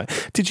say. Like,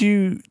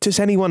 does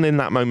anyone in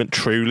that moment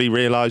truly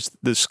realise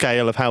the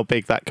scale of how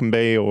big that can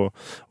be? Or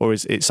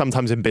is it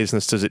sometimes in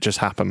business, does it just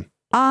happen?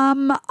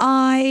 So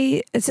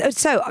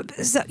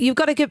you've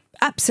got to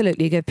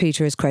absolutely give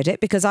Peter his credit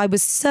because I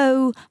was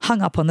so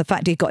hung up on the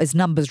fact he got his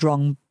numbers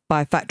wrong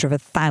by a factor of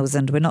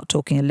 1,000. We're not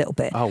talking a little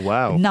bit. Oh,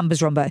 wow.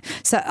 Numbers wrong.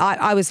 So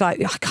I was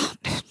like, I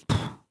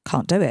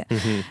can't do it.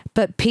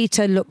 But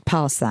Peter looked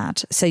past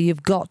that. So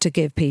you've got to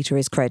give Peter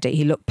his credit.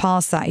 He looked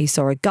past that. He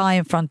saw a guy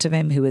in front of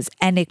him who was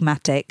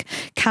enigmatic,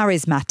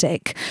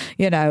 charismatic.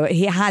 You know,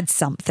 he had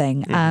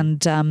something.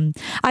 And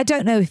I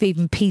don't know if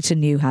even Peter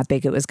knew how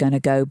big it was going to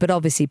go. But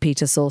obviously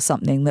Peter saw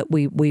something that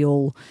we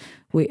all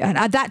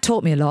and that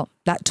taught me a lot.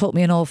 That taught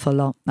me an awful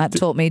lot. That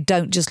taught me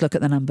don't just look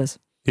at the numbers.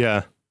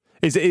 Yeah.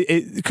 Is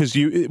it because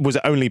was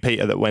it only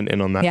Peter that went in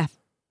on that? Yeah.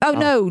 Oh,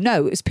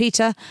 no, it was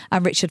Peter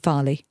and Richard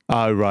Farley.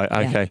 Oh, right,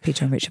 okay. Yeah,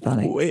 Peter and Richard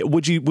Farley.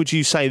 Would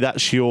you say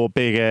that's your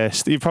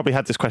biggest... You've probably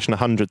had this question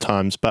 100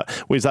 times, but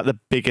was that the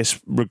biggest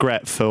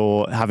regret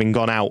for having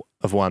gone out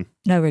of one?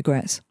 No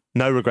regrets.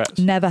 No regrets?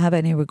 Never have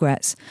any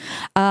regrets.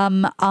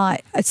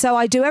 So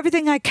I do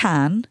everything I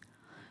can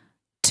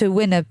to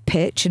win a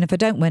pitch, and if I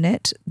don't win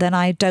it, then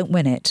I don't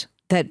win it.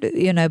 But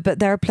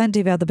there are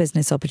plenty of other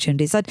business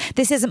opportunities.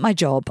 This isn't my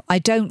job. I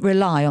don't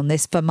rely on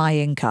this for my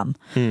income,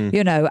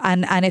 you know,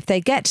 and if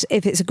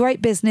it's a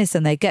great business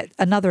and they get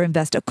another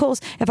investor, of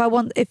course, if I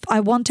want it,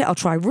 I'll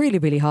try really,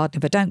 really hard.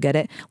 And if I don't get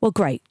it, well,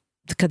 great,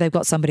 because they've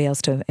got somebody else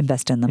to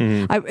invest in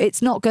them.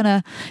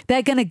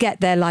 They're going to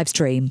get their live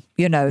stream,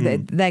 you know,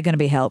 they're going to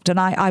be helped. And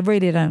I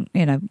really don't,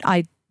 you know,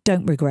 I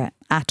don't regret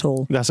at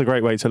all. That's a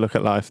great way to look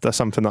at life. That's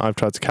something that I've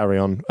tried to carry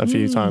on a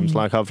few times.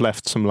 Like I've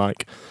left some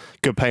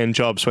good paying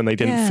jobs when they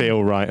didn't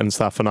feel right and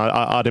stuff, and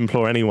I'd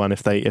implore anyone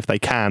if they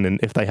can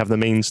and if they have the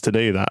means to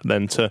do that,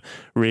 then to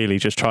really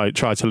just try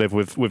to live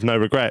with no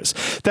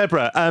regrets.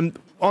 Deborah,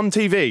 on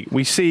TV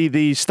we see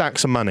these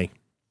stacks of money.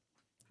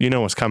 You know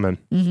what's coming.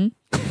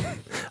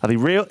 Are they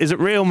real? Is it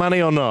real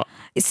money or not?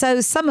 So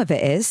some of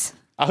it is.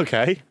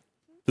 Okay,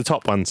 the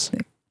top ones.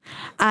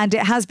 And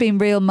it has been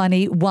real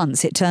money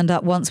once. It turned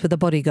up once with a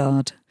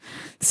bodyguard.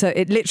 So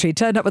it literally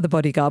turned up with a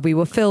bodyguard. We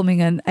were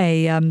filming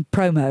a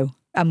promo.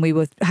 And we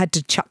had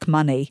to chuck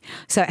money.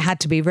 So it had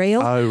to be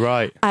real. Oh,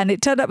 right. And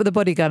it turned up with a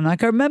bodyguard. And I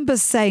can remember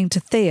saying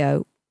to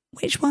Theo,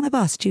 which one of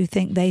us do you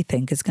think they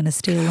think is going to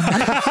steal the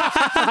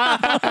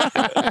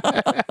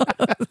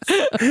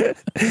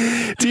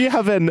money? Do you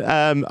have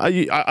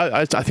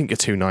I think you're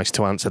too nice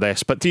to answer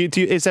this, but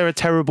is there a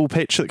terrible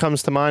pitch that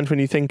comes to mind when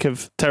you think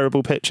of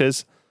terrible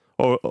pitches?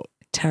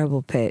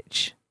 Terrible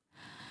pitch.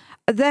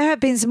 There have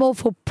been some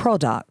awful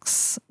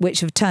products which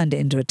have turned it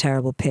into a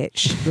terrible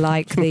pitch,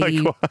 like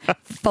the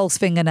false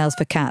fingernails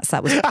for cats.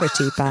 That was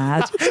pretty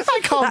bad. That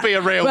can't be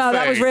a real thing. Well,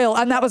 that was real.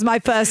 And that was my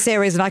first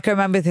series. And I can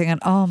remember thinking,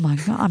 oh my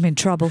God, I'm in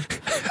trouble.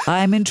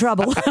 I'm in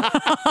trouble.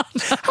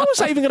 How was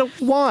that even going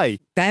to... Why?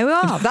 There we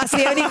are. That's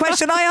the only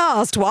question I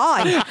asked.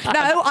 Why?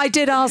 No, I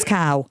did ask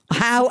how.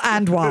 How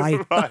and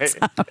why. Right.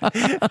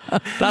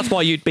 That's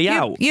why you'd be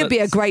out. You'd be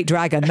a great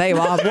dragon. There you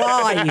are.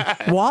 Why?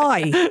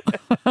 Why?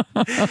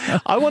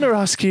 I want to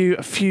ask you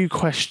a few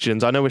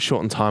questions. I know we're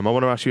short on time. I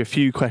want to ask you a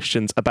few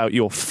questions about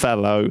your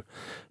fellow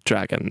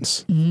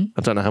dragons.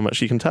 I don't know how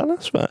much you can tell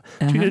us, but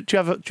do you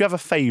have a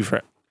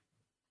favourite?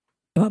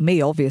 Well,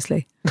 me,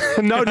 obviously.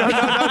 No.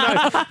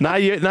 Now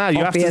you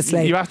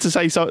Obviously. have to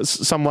say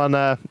someone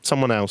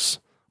else.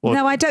 Or,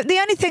 No, I don't. The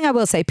only thing I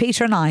will say,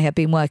 Peter and I have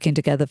been working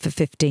together for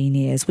 15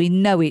 years. We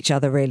know each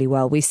other really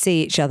well. We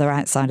see each other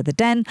outside of the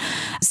den.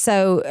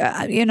 So,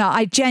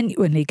 I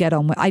genuinely get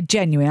on with,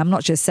 I'm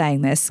not just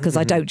saying this because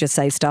I don't just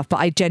say stuff, but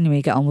I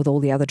genuinely get on with all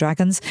the other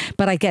dragons.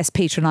 But I guess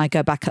Peter and I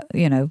go back,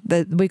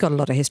 we've got a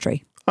lot of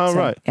history. Oh,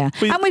 right. Yeah.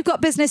 And we've got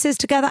businesses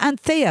together, and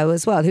Theo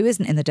as well, who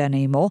isn't in the den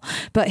anymore.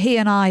 But he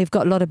and I have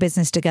got a lot of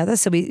business together.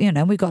 So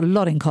we've got a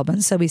lot in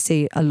common. So we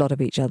see a lot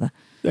of each other.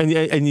 And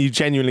you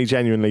genuinely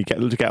get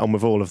on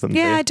with all of them.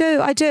 Yeah, do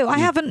you? I do.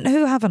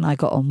 Who haven't I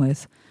got on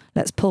with?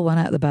 Let's pull one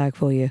out of the bag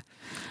for you.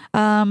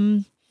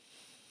 Who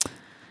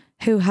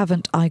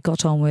haven't I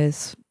got on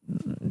with?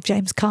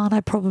 James Caan,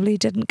 I probably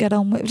didn't get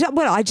on with.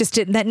 Well, I just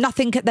didn't.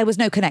 There was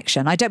no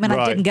connection. I don't mean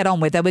I didn't get on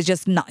with. There was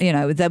just not.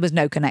 There was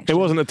no connection. It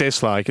wasn't a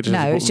dislike. It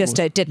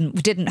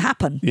didn't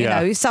happen.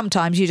 Yeah.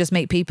 Sometimes you just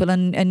meet people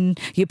and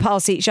you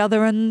pass each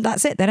other and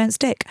that's it. They don't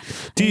stick.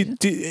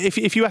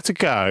 If you had to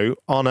go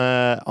on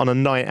a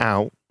night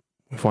out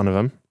with one of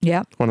them,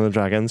 one of the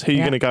dragons, who are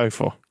you going to go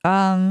for?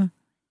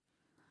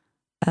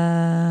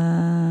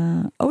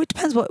 It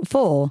depends what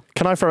for.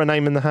 Can I throw a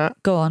name in the hat?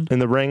 Go on. In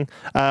the ring?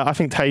 I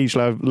think Tej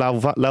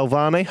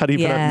Lelvani. How do you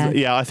pronounce it?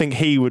 Yeah, I think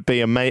he would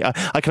be amazing.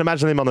 I can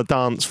imagine him on the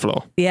dance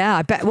floor. Yeah,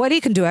 I bet. Well, he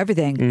can do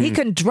everything. He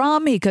can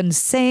drum, he can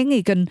sing,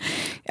 he can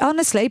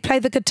honestly play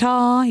the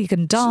guitar, he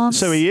can dance.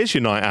 So he is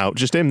your night out,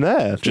 just him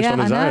there, just on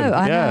his own.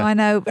 I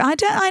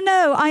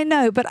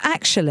know. But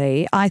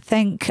actually, I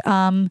think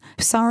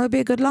Sarah would be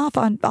a good laugh.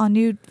 Our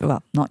new,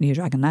 well, not new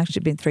dragon now.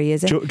 She's been 3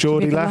 years in.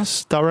 Geordie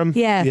Lass, Durham.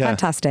 Yeah,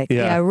 fantastic.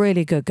 Yeah,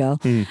 really good girl.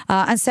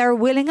 And Sarah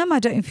Willingham, I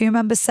don't know if you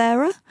remember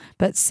Sarah,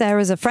 but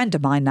Sarah's a friend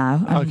of mine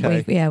now. And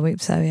okay.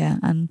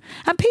 And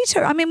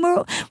Peter, I mean,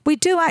 we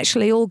do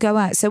actually all go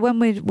out. So when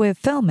we're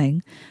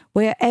filming,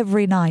 we're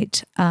every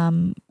night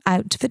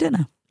out for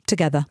dinner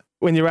together.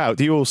 When you're out,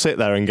 do you all sit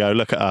there and go,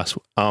 look at us,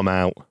 I'm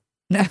out?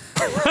 No.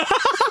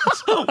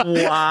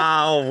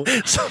 Wow.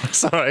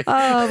 Sorry.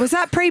 Oh, was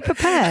that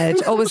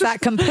pre-prepared or was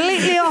that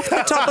completely off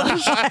the top of the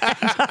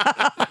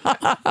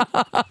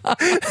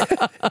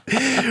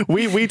head?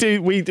 we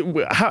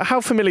do. How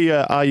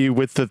familiar are you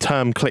with the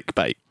term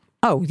clickbait?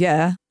 Oh,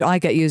 yeah. I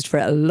get used for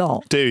it a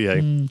lot. Do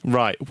you?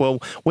 Right. Well,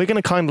 we're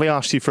going to kindly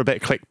ask you for a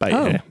bit of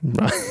clickbait here.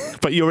 Right?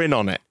 But you're in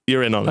on it.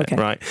 Okay.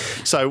 Right?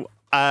 So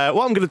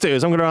what I'm going to do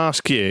is I'm going to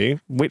ask you,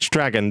 which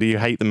dragon do you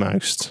hate the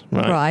most?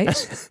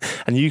 Right.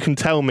 And you can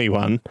tell me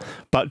one,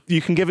 but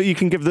you can give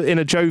it in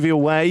a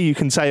jovial way. You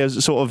can say a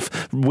sort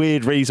of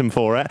weird reason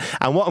for it.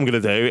 And what I'm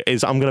going to do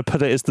is I'm going to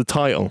put it as the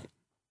title.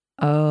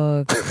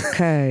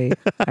 Okay.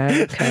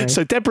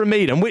 So, Deborah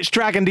Meaden, which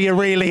dragon do you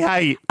really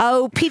hate?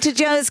 Oh, Peter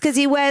Jones, because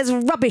he wears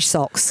rubbish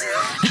socks.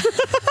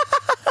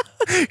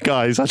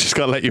 Guys, I just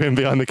got to let you in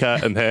behind the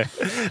curtain here.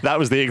 That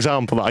was the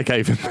example that I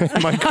gave in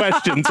my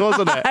questions,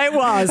 wasn't it? It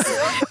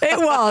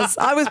was.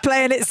 I was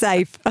playing it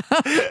safe.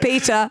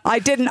 Peter, I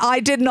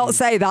did not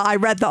say that. I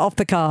read that off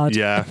the card.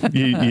 Yeah.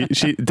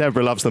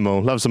 Deborah loves them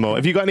all.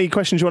 Have you got any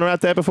questions you want to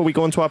add there before we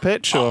go on to our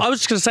pitch? Or? I was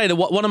just going to say that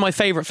one of my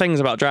favourite things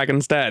about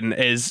Dragon's Den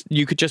is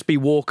you could just be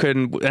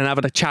walking and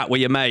having a chat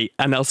with your mate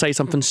and they'll say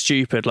something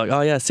stupid like,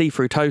 oh yeah,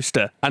 see-through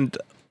toaster. And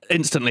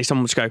instantly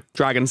someone would just go,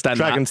 Dragon's Den.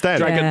 That's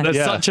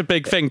such a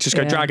big thing. Just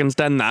go, Dragon's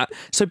Den that.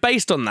 So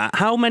based on that,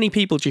 how many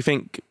people do you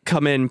think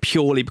come in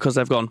purely because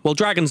they've gone, well,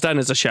 Dragon's Den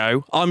is a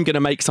show. I'm going to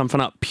make something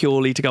up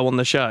purely to go on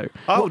the show.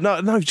 Oh,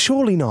 no,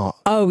 surely not.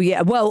 Oh,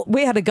 yeah. Well,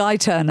 we had a guy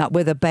turn up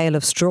with a bale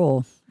of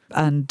straw.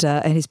 And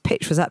his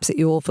pitch was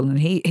absolutely awful. And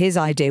his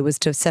idea was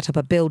to set up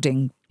a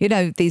building,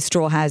 these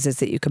straw houses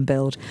that you can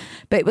build.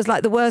 But it was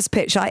like the worst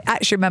pitch. I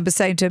actually remember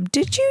saying to him,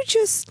 did you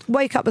just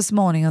wake up this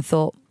morning and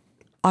thought,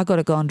 I got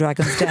to go on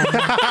Dragon's Den. What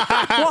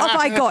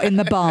have I got in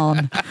the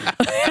barn?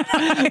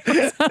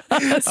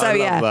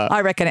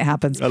 I reckon it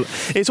happens.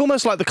 It's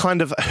almost like the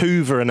kind of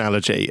Hoover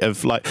analogy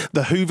of like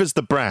the Hoover's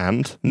the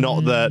brand,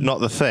 not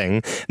the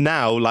thing.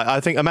 Now,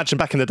 like imagine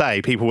back in the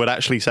day, people would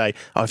actually say,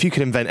 "Oh, if you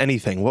could invent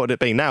anything, what would it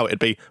be?" Now it'd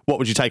be, "What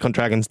would you take on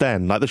Dragon's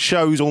Den?" Like the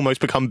show's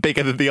almost become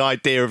bigger than the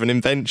idea of an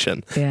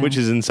invention, which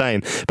is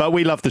insane. But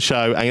we love the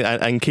show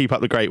and keep up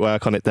the great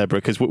work on it, Deborah,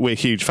 because we're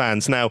huge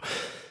fans. Now,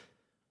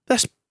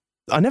 let's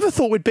I never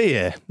thought we'd be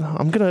here.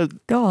 I'm going to,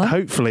 Go on.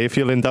 hopefully, if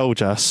you'll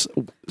indulge us,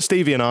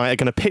 Stevie and I are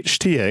going to pitch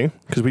to you,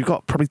 because we've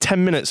got probably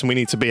 10 minutes and we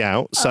need to be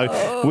out. So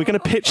we're going to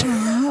pitch...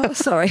 Oh,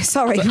 sorry.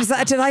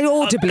 Did I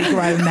audibly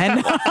groan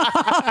then?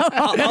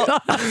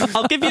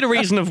 I'll give you the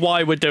reason of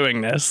why we're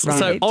doing this. Right.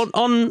 So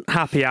on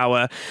Happy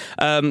Hour,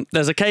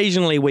 there's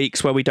occasionally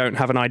weeks where we don't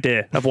have an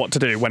idea of what to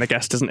do when a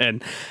guest isn't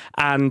in.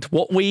 And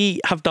what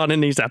we have done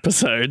in these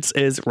episodes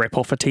is rip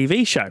off a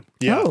TV show.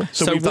 Yeah. Oh.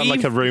 So we've done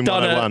like a Room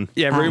 101.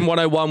 Room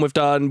 101. We've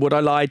done Would I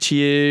Lie to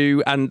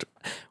You? And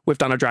we've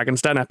done a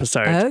Dragon's Den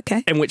episode. Oh,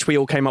 okay. In which we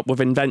all came up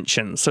with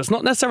inventions. So it's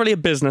not necessarily a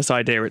business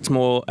idea, it's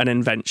more an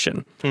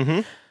invention. Mm-hmm.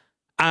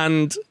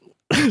 And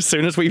as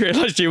soon as we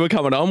realised you were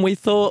coming on, we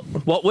thought,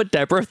 what would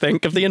Deborah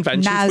think of the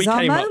inventions Now's we our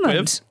came up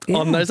moment. with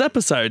on those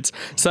episodes?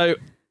 So,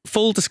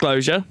 full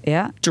disclosure,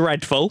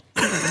 dreadful.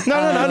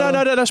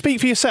 No,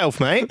 speak for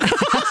yourself, mate.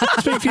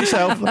 Speak for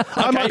yourself.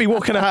 I might be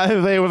walking out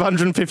of here with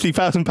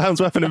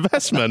 £150,000 worth of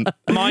investment.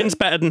 Mine's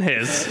better than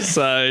his,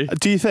 so...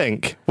 Do you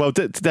think? Well,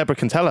 Deborah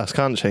can tell us,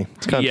 can't she?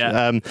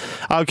 Yeah.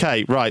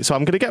 Okay, right, so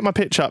I'm going to get my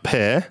pitch up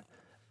here.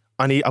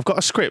 I've got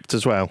a script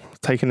as well,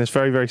 taking this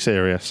very, very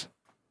serious.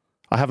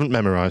 I haven't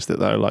memorised it,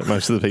 though, like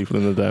most of the people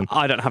in the den.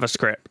 I don't have a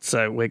script,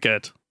 so we're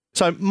good.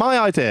 So my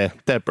idea,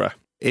 Deborah,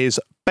 is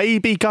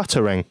baby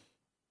guttering.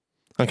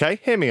 Okay,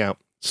 hear me out.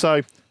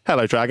 So,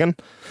 hello, Dragon.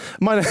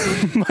 My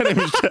name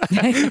is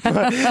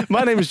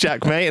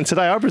Jack, mate, and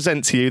today I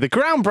present to you the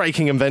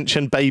groundbreaking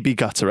invention, baby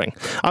guttering.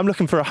 I'm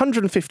looking for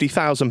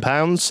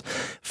 £150,000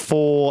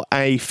 for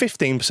a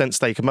 15%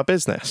 stake of my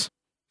business.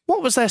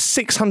 What was there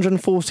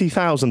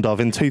 640,000 of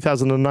in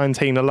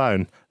 2019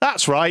 alone?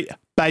 That's right,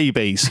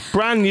 babies.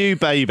 Brand new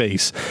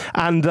babies.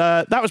 And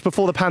that was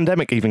before the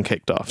pandemic even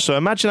kicked off. So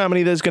imagine how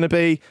many there's going to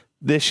be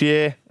this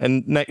year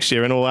and next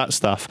year and all that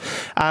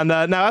stuff. And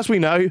now, as we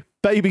know,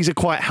 babies are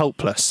quite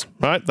helpless,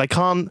 right? They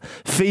can't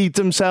feed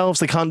themselves.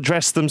 They can't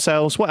dress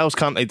themselves. What else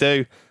can't they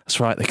do?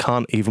 That's right, they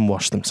can't even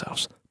wash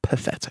themselves.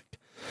 Pathetic.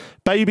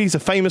 Babies are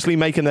famously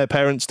making their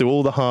parents do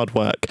all the hard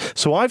work.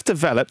 So I've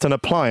developed an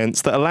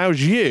appliance that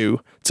allows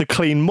you to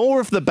clean more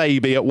of the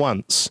baby at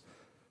once,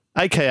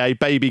 aka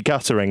baby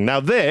guttering. Now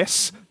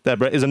this,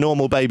 Deborah, is a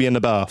normal baby in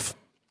the bath.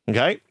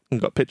 Okay?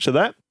 You've got a picture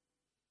there.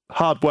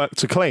 Hard work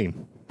to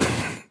clean.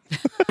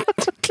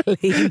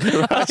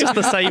 That's just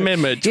the same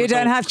image. You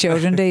don't have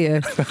children, do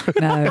you?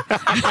 No.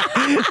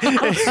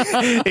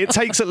 It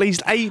takes at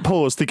least 8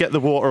 pours to get the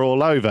water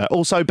all over.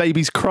 Also,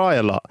 babies cry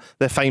a lot.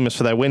 They're famous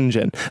for their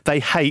whinging. They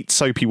hate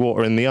soapy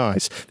water in the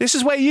eyes. This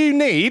is where you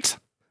need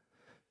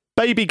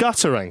baby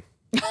guttering.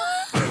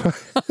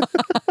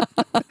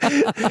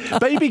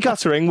 Baby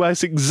guttering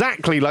works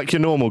exactly like your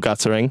normal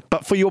guttering,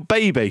 but for your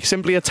baby.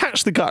 Simply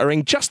attach the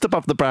guttering just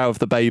above the brow of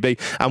the baby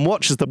and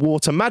watch as the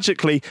water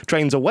magically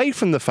drains away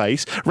from the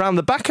face, round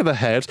the back of the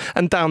head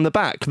and down the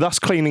back, thus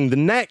cleaning the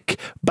neck,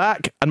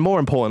 back and, more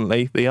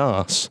importantly, the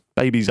arse.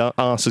 Babies'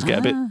 arses get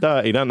a bit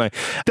dirty, don't they?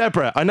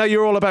 Deborah, I know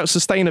you're all about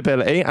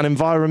sustainability and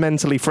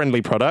environmentally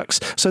friendly products,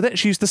 so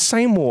let's use the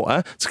same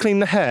water to clean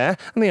the hair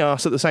and the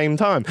arse at the same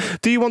time.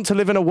 Do you want to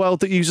live in a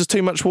world that uses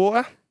too much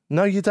water?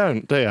 No, you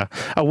don't, do you?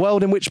 A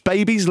world in which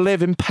babies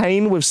live in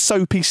pain with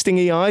soapy,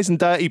 stingy eyes and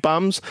dirty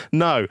bums?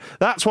 No,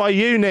 that's why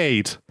you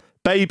need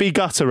baby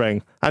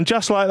guttering. And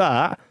just like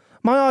that,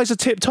 my eyes are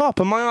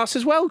tip-top and my arse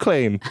is well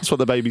clean. That's what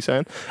the baby's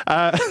saying.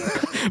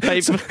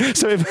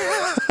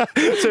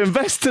 So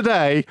invest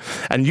today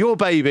and your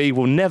baby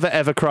will never,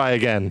 ever cry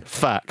again.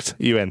 Fact.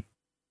 You in?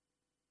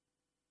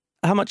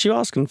 How much are you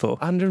asking for?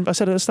 100, I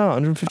said at the start,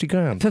 150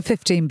 grand. For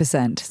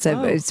 15%.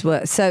 So it's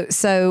worth.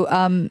 So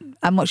and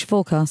what's your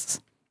forecasts?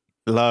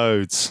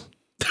 Loads.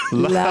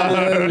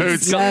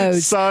 Loads.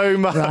 So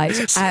much.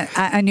 Right.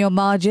 And your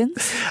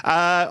margins?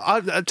 I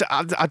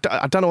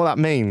don't know what that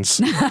means.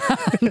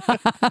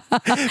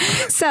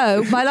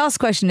 So my last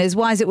question is,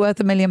 why is it worth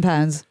 £1 million?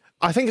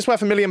 I think it's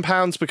worth £1 million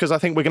because I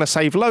think we're going to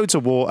save loads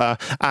of water,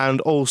 and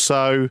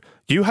also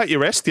you hurt your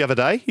wrist the other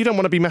day. You don't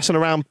want to be messing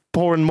around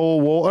pouring more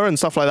water and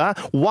stuff like that.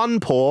 One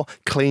pour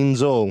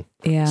cleans all.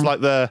 Yeah. It's like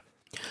the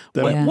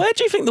Where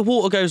do you think the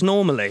water goes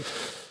normally?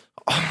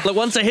 Like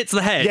once it hits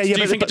the head,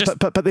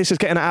 but this is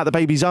getting it out of the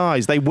baby's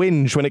eyes. They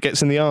whinge when it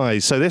gets in the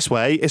eyes. So this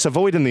way, it's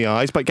avoiding the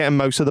eyes, but getting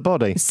most of the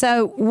body.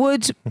 So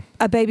would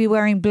a baby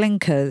wearing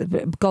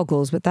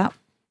goggles, would that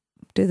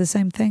do the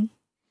same thing?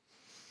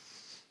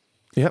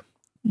 Yep.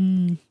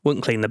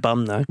 Wouldn't clean the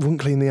bum, though. Wouldn't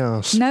clean the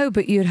arse. No,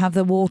 but you'd have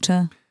the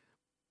water.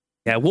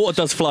 Yeah, water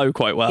does flow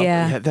quite well.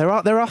 Yeah, there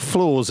are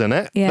flaws in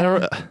it. Yeah.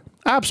 There are,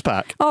 abs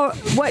pack. Oh,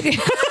 what?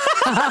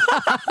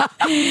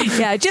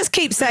 Yeah, just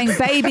keep saying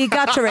baby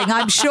guttering.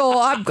 I'm sure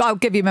I'll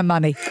give you my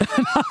money.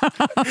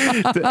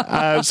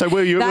 So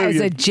will you? That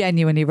is a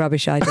genuinely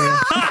rubbish idea.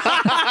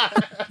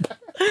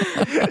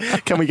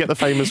 Can we get the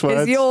famous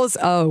words? It's yours.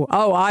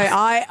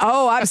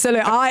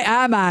 Absolutely. I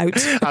am out.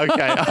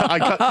 Okay,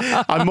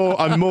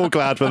 I'm more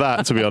glad for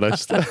that, to be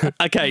honest.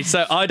 Okay,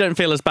 so I don't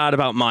feel as bad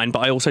about mine, but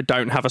I also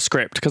don't have a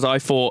script because I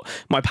thought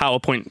my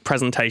PowerPoint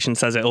presentation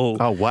says it all.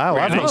 Oh wow,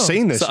 really? I've not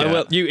seen this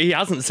yet. He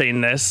hasn't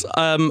seen this.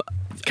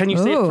 Can you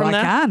see it from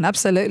there? I can,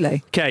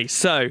 absolutely. Okay,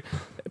 so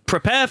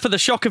prepare for the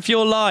shock of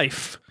your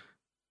life.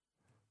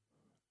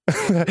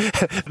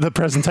 The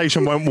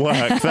presentation won't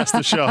work. That's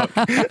the shock.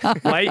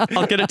 Wait,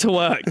 I'll get it to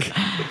work.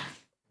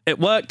 It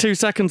worked 2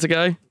 seconds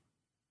ago.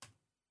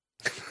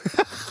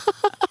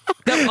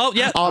 Oh,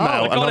 yeah. I'm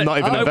out, and I'm not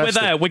even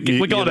invested. We're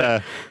there. We got it.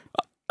 There.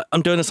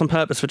 I'm doing this on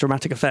purpose for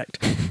dramatic effect.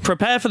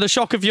 Prepare for the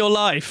shock of your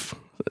life.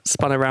 It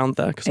spun around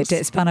there. It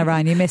did spun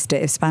around. You missed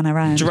it. It span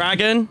around.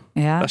 Dragon.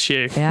 Yeah. That's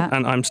you. Yeah.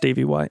 And I'm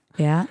Stevie White.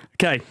 Yeah.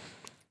 Okay.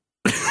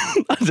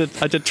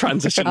 I did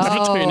transitions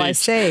between each. I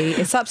see.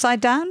 It's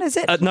upside down, is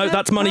it? No,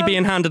 that's money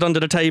being handed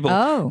under the table.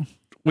 Oh.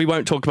 We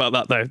won't talk about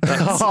that though.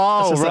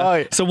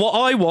 Right. So what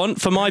I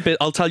want for my bit,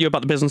 I'll tell you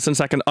about the business in a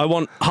second. I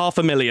want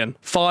 £500,000,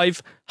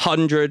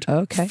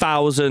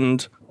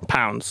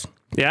 £500,000.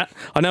 Yeah,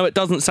 I know it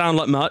doesn't sound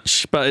like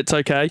much, but it's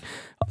okay.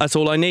 That's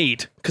all I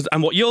need.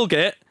 And what you'll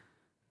get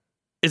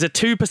is a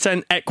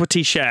 2%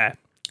 equity share.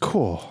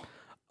 Cool.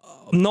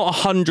 I'm not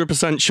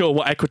 100% sure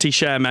what equity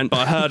share meant, but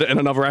I heard it in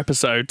another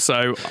episode,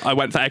 so I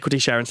went for equity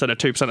share instead of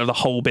 2% of the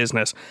whole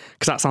business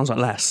because that sounds like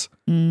less.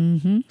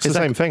 Mm-hmm. It's the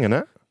same thing, isn't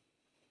it?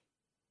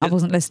 I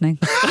wasn't listening.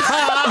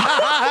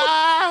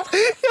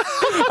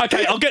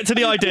 Okay, I'll get to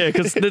the idea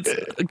because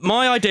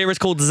my idea is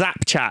called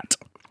Zap Chat.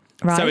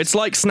 Right. So it's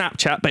like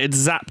Snapchat, but it's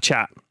Zap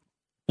Chat.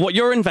 What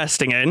you're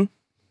investing in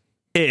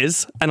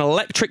is an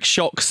electric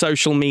shock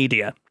social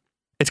media.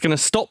 It's going to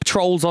stop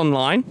trolls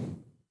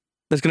online.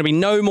 There's going to be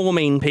no more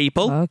mean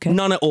people. Okay.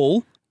 None at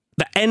all.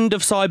 The end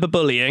of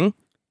cyberbullying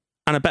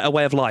and a better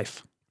way of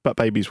life. But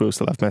babies will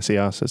still have messy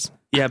asses.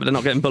 Yeah, but they're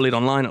not getting bullied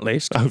online at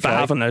least. Okay. For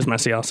having those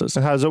messy asses.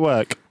 So how does it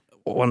work?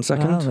 1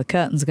 second. Oh, the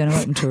curtain's going to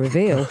open to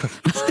reveal.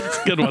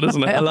 Good one,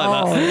 isn't it? I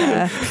like that.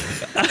 Yeah.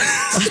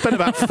 I spent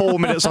about 4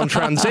 minutes on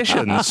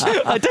transitions.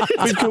 I did.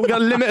 We've got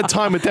limited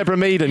time with Deborah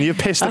Meaden. You're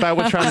pissed about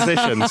with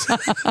transitions.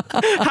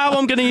 How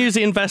I'm going to use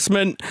the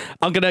investment,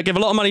 I'm going to give a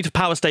lot of money to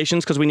power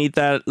stations because we need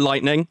their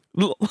lightning.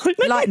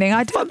 Lightning,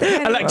 I don't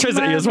think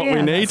Electricity is what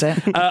we need.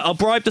 that's it. I'll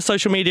bribe the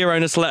social media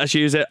owners to let us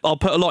use it. I'll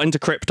put a lot into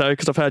crypto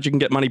because I've heard you can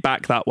get money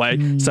back that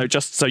way. So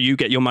just so you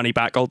get your money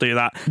back, I'll do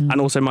that.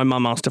 And also my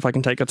mum asked if I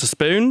can take her to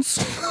Spoons.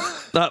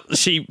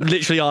 She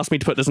literally asked me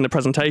to put this in the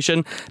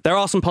presentation. There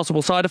are some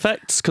possible side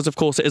effects because, of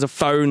course, it is a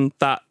phone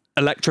that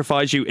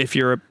electrifies you if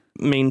you're a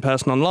mean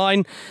person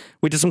online.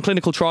 We did some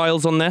clinical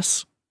trials on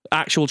this,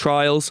 actual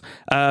trials.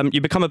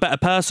 You become a better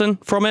person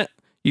from it.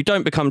 You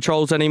don't become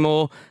trolls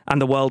anymore, and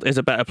the world is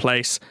a better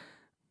place.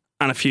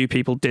 And a few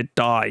people did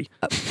die.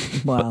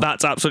 Well. But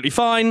that's absolutely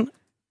fine.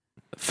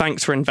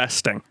 Thanks for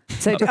investing.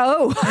 So,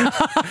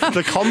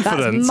 The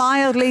confidence. that's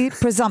mildly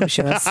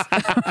presumptuous.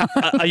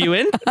 Are you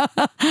in?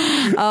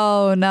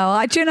 Oh,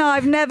 no. Do you know,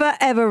 I've never,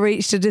 ever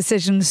reached a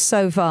decision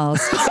so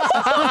fast.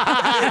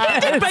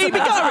 Baby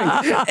going.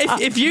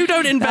 If you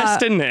don't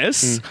invest in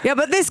this... Yeah,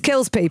 but this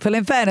kills people.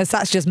 In fairness,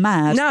 that's just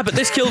mad. No, but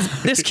this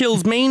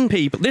kills mean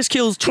people. This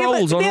kills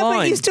trolls online. Yeah,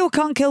 but you still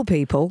can't kill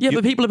people. Yeah,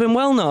 but people have been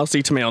well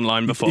nasty to me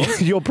online before.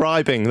 You're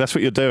bribing. That's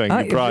what you're doing.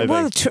 You're bribing.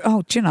 Well,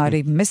 do you know, I'd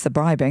even miss the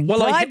bribing. Well,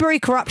 Bribery,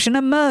 corruption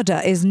and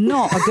murder is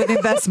not a good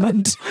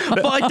investment.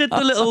 But I did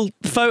the little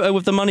photo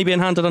with the money being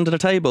handed under the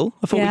table.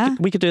 I thought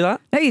we could do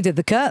that. No, you did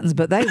the curtains,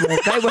 but they were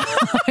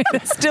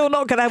still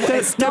not going to.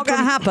 It's not going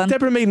to happen.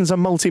 Deborah Meaden's a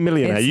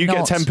multi-millionaire. It's You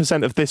not. get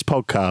 10% of this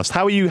podcast.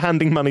 How are you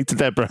handing money to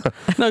Deborah?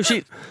 No,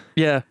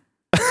 yeah.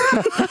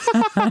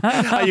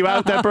 Are you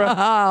out, Deborah?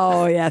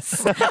 Oh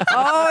yes,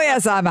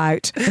 I'm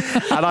out.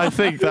 And I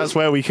think that's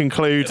where we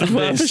conclude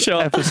this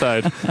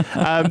episode.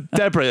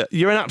 Deborah,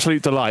 you're an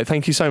absolute delight.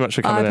 Thank you so much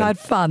for coming I've in. had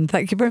fun.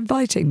 Thank you for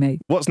inviting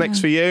me. What's next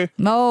for you?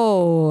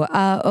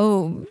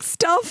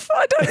 Stuff.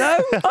 I don't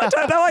know.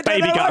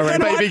 Baby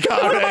guttering.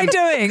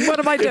 What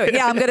am I doing?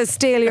 Yeah, I'm going to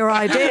steal your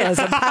ideas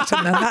and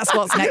pattern them. That's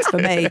what's next for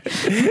me.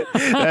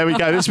 There we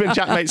go. This has been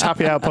Jack Mate's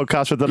Happy Hour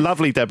podcast with the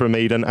lovely Deborah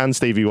Meaden and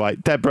Stevie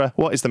White. Deborah,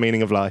 what is the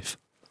meaning of life?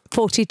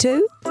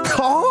 42.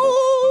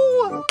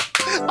 Oh,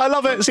 I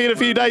love it. See you in a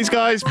few days,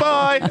 guys.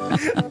 Bye.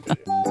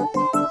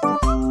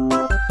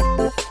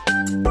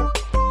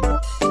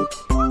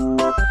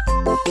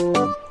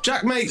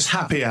 Jack Mate's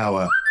Happy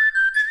Hour.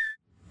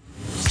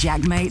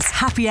 Jack Mate's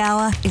Happy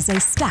Hour is a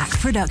Stack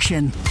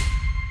production.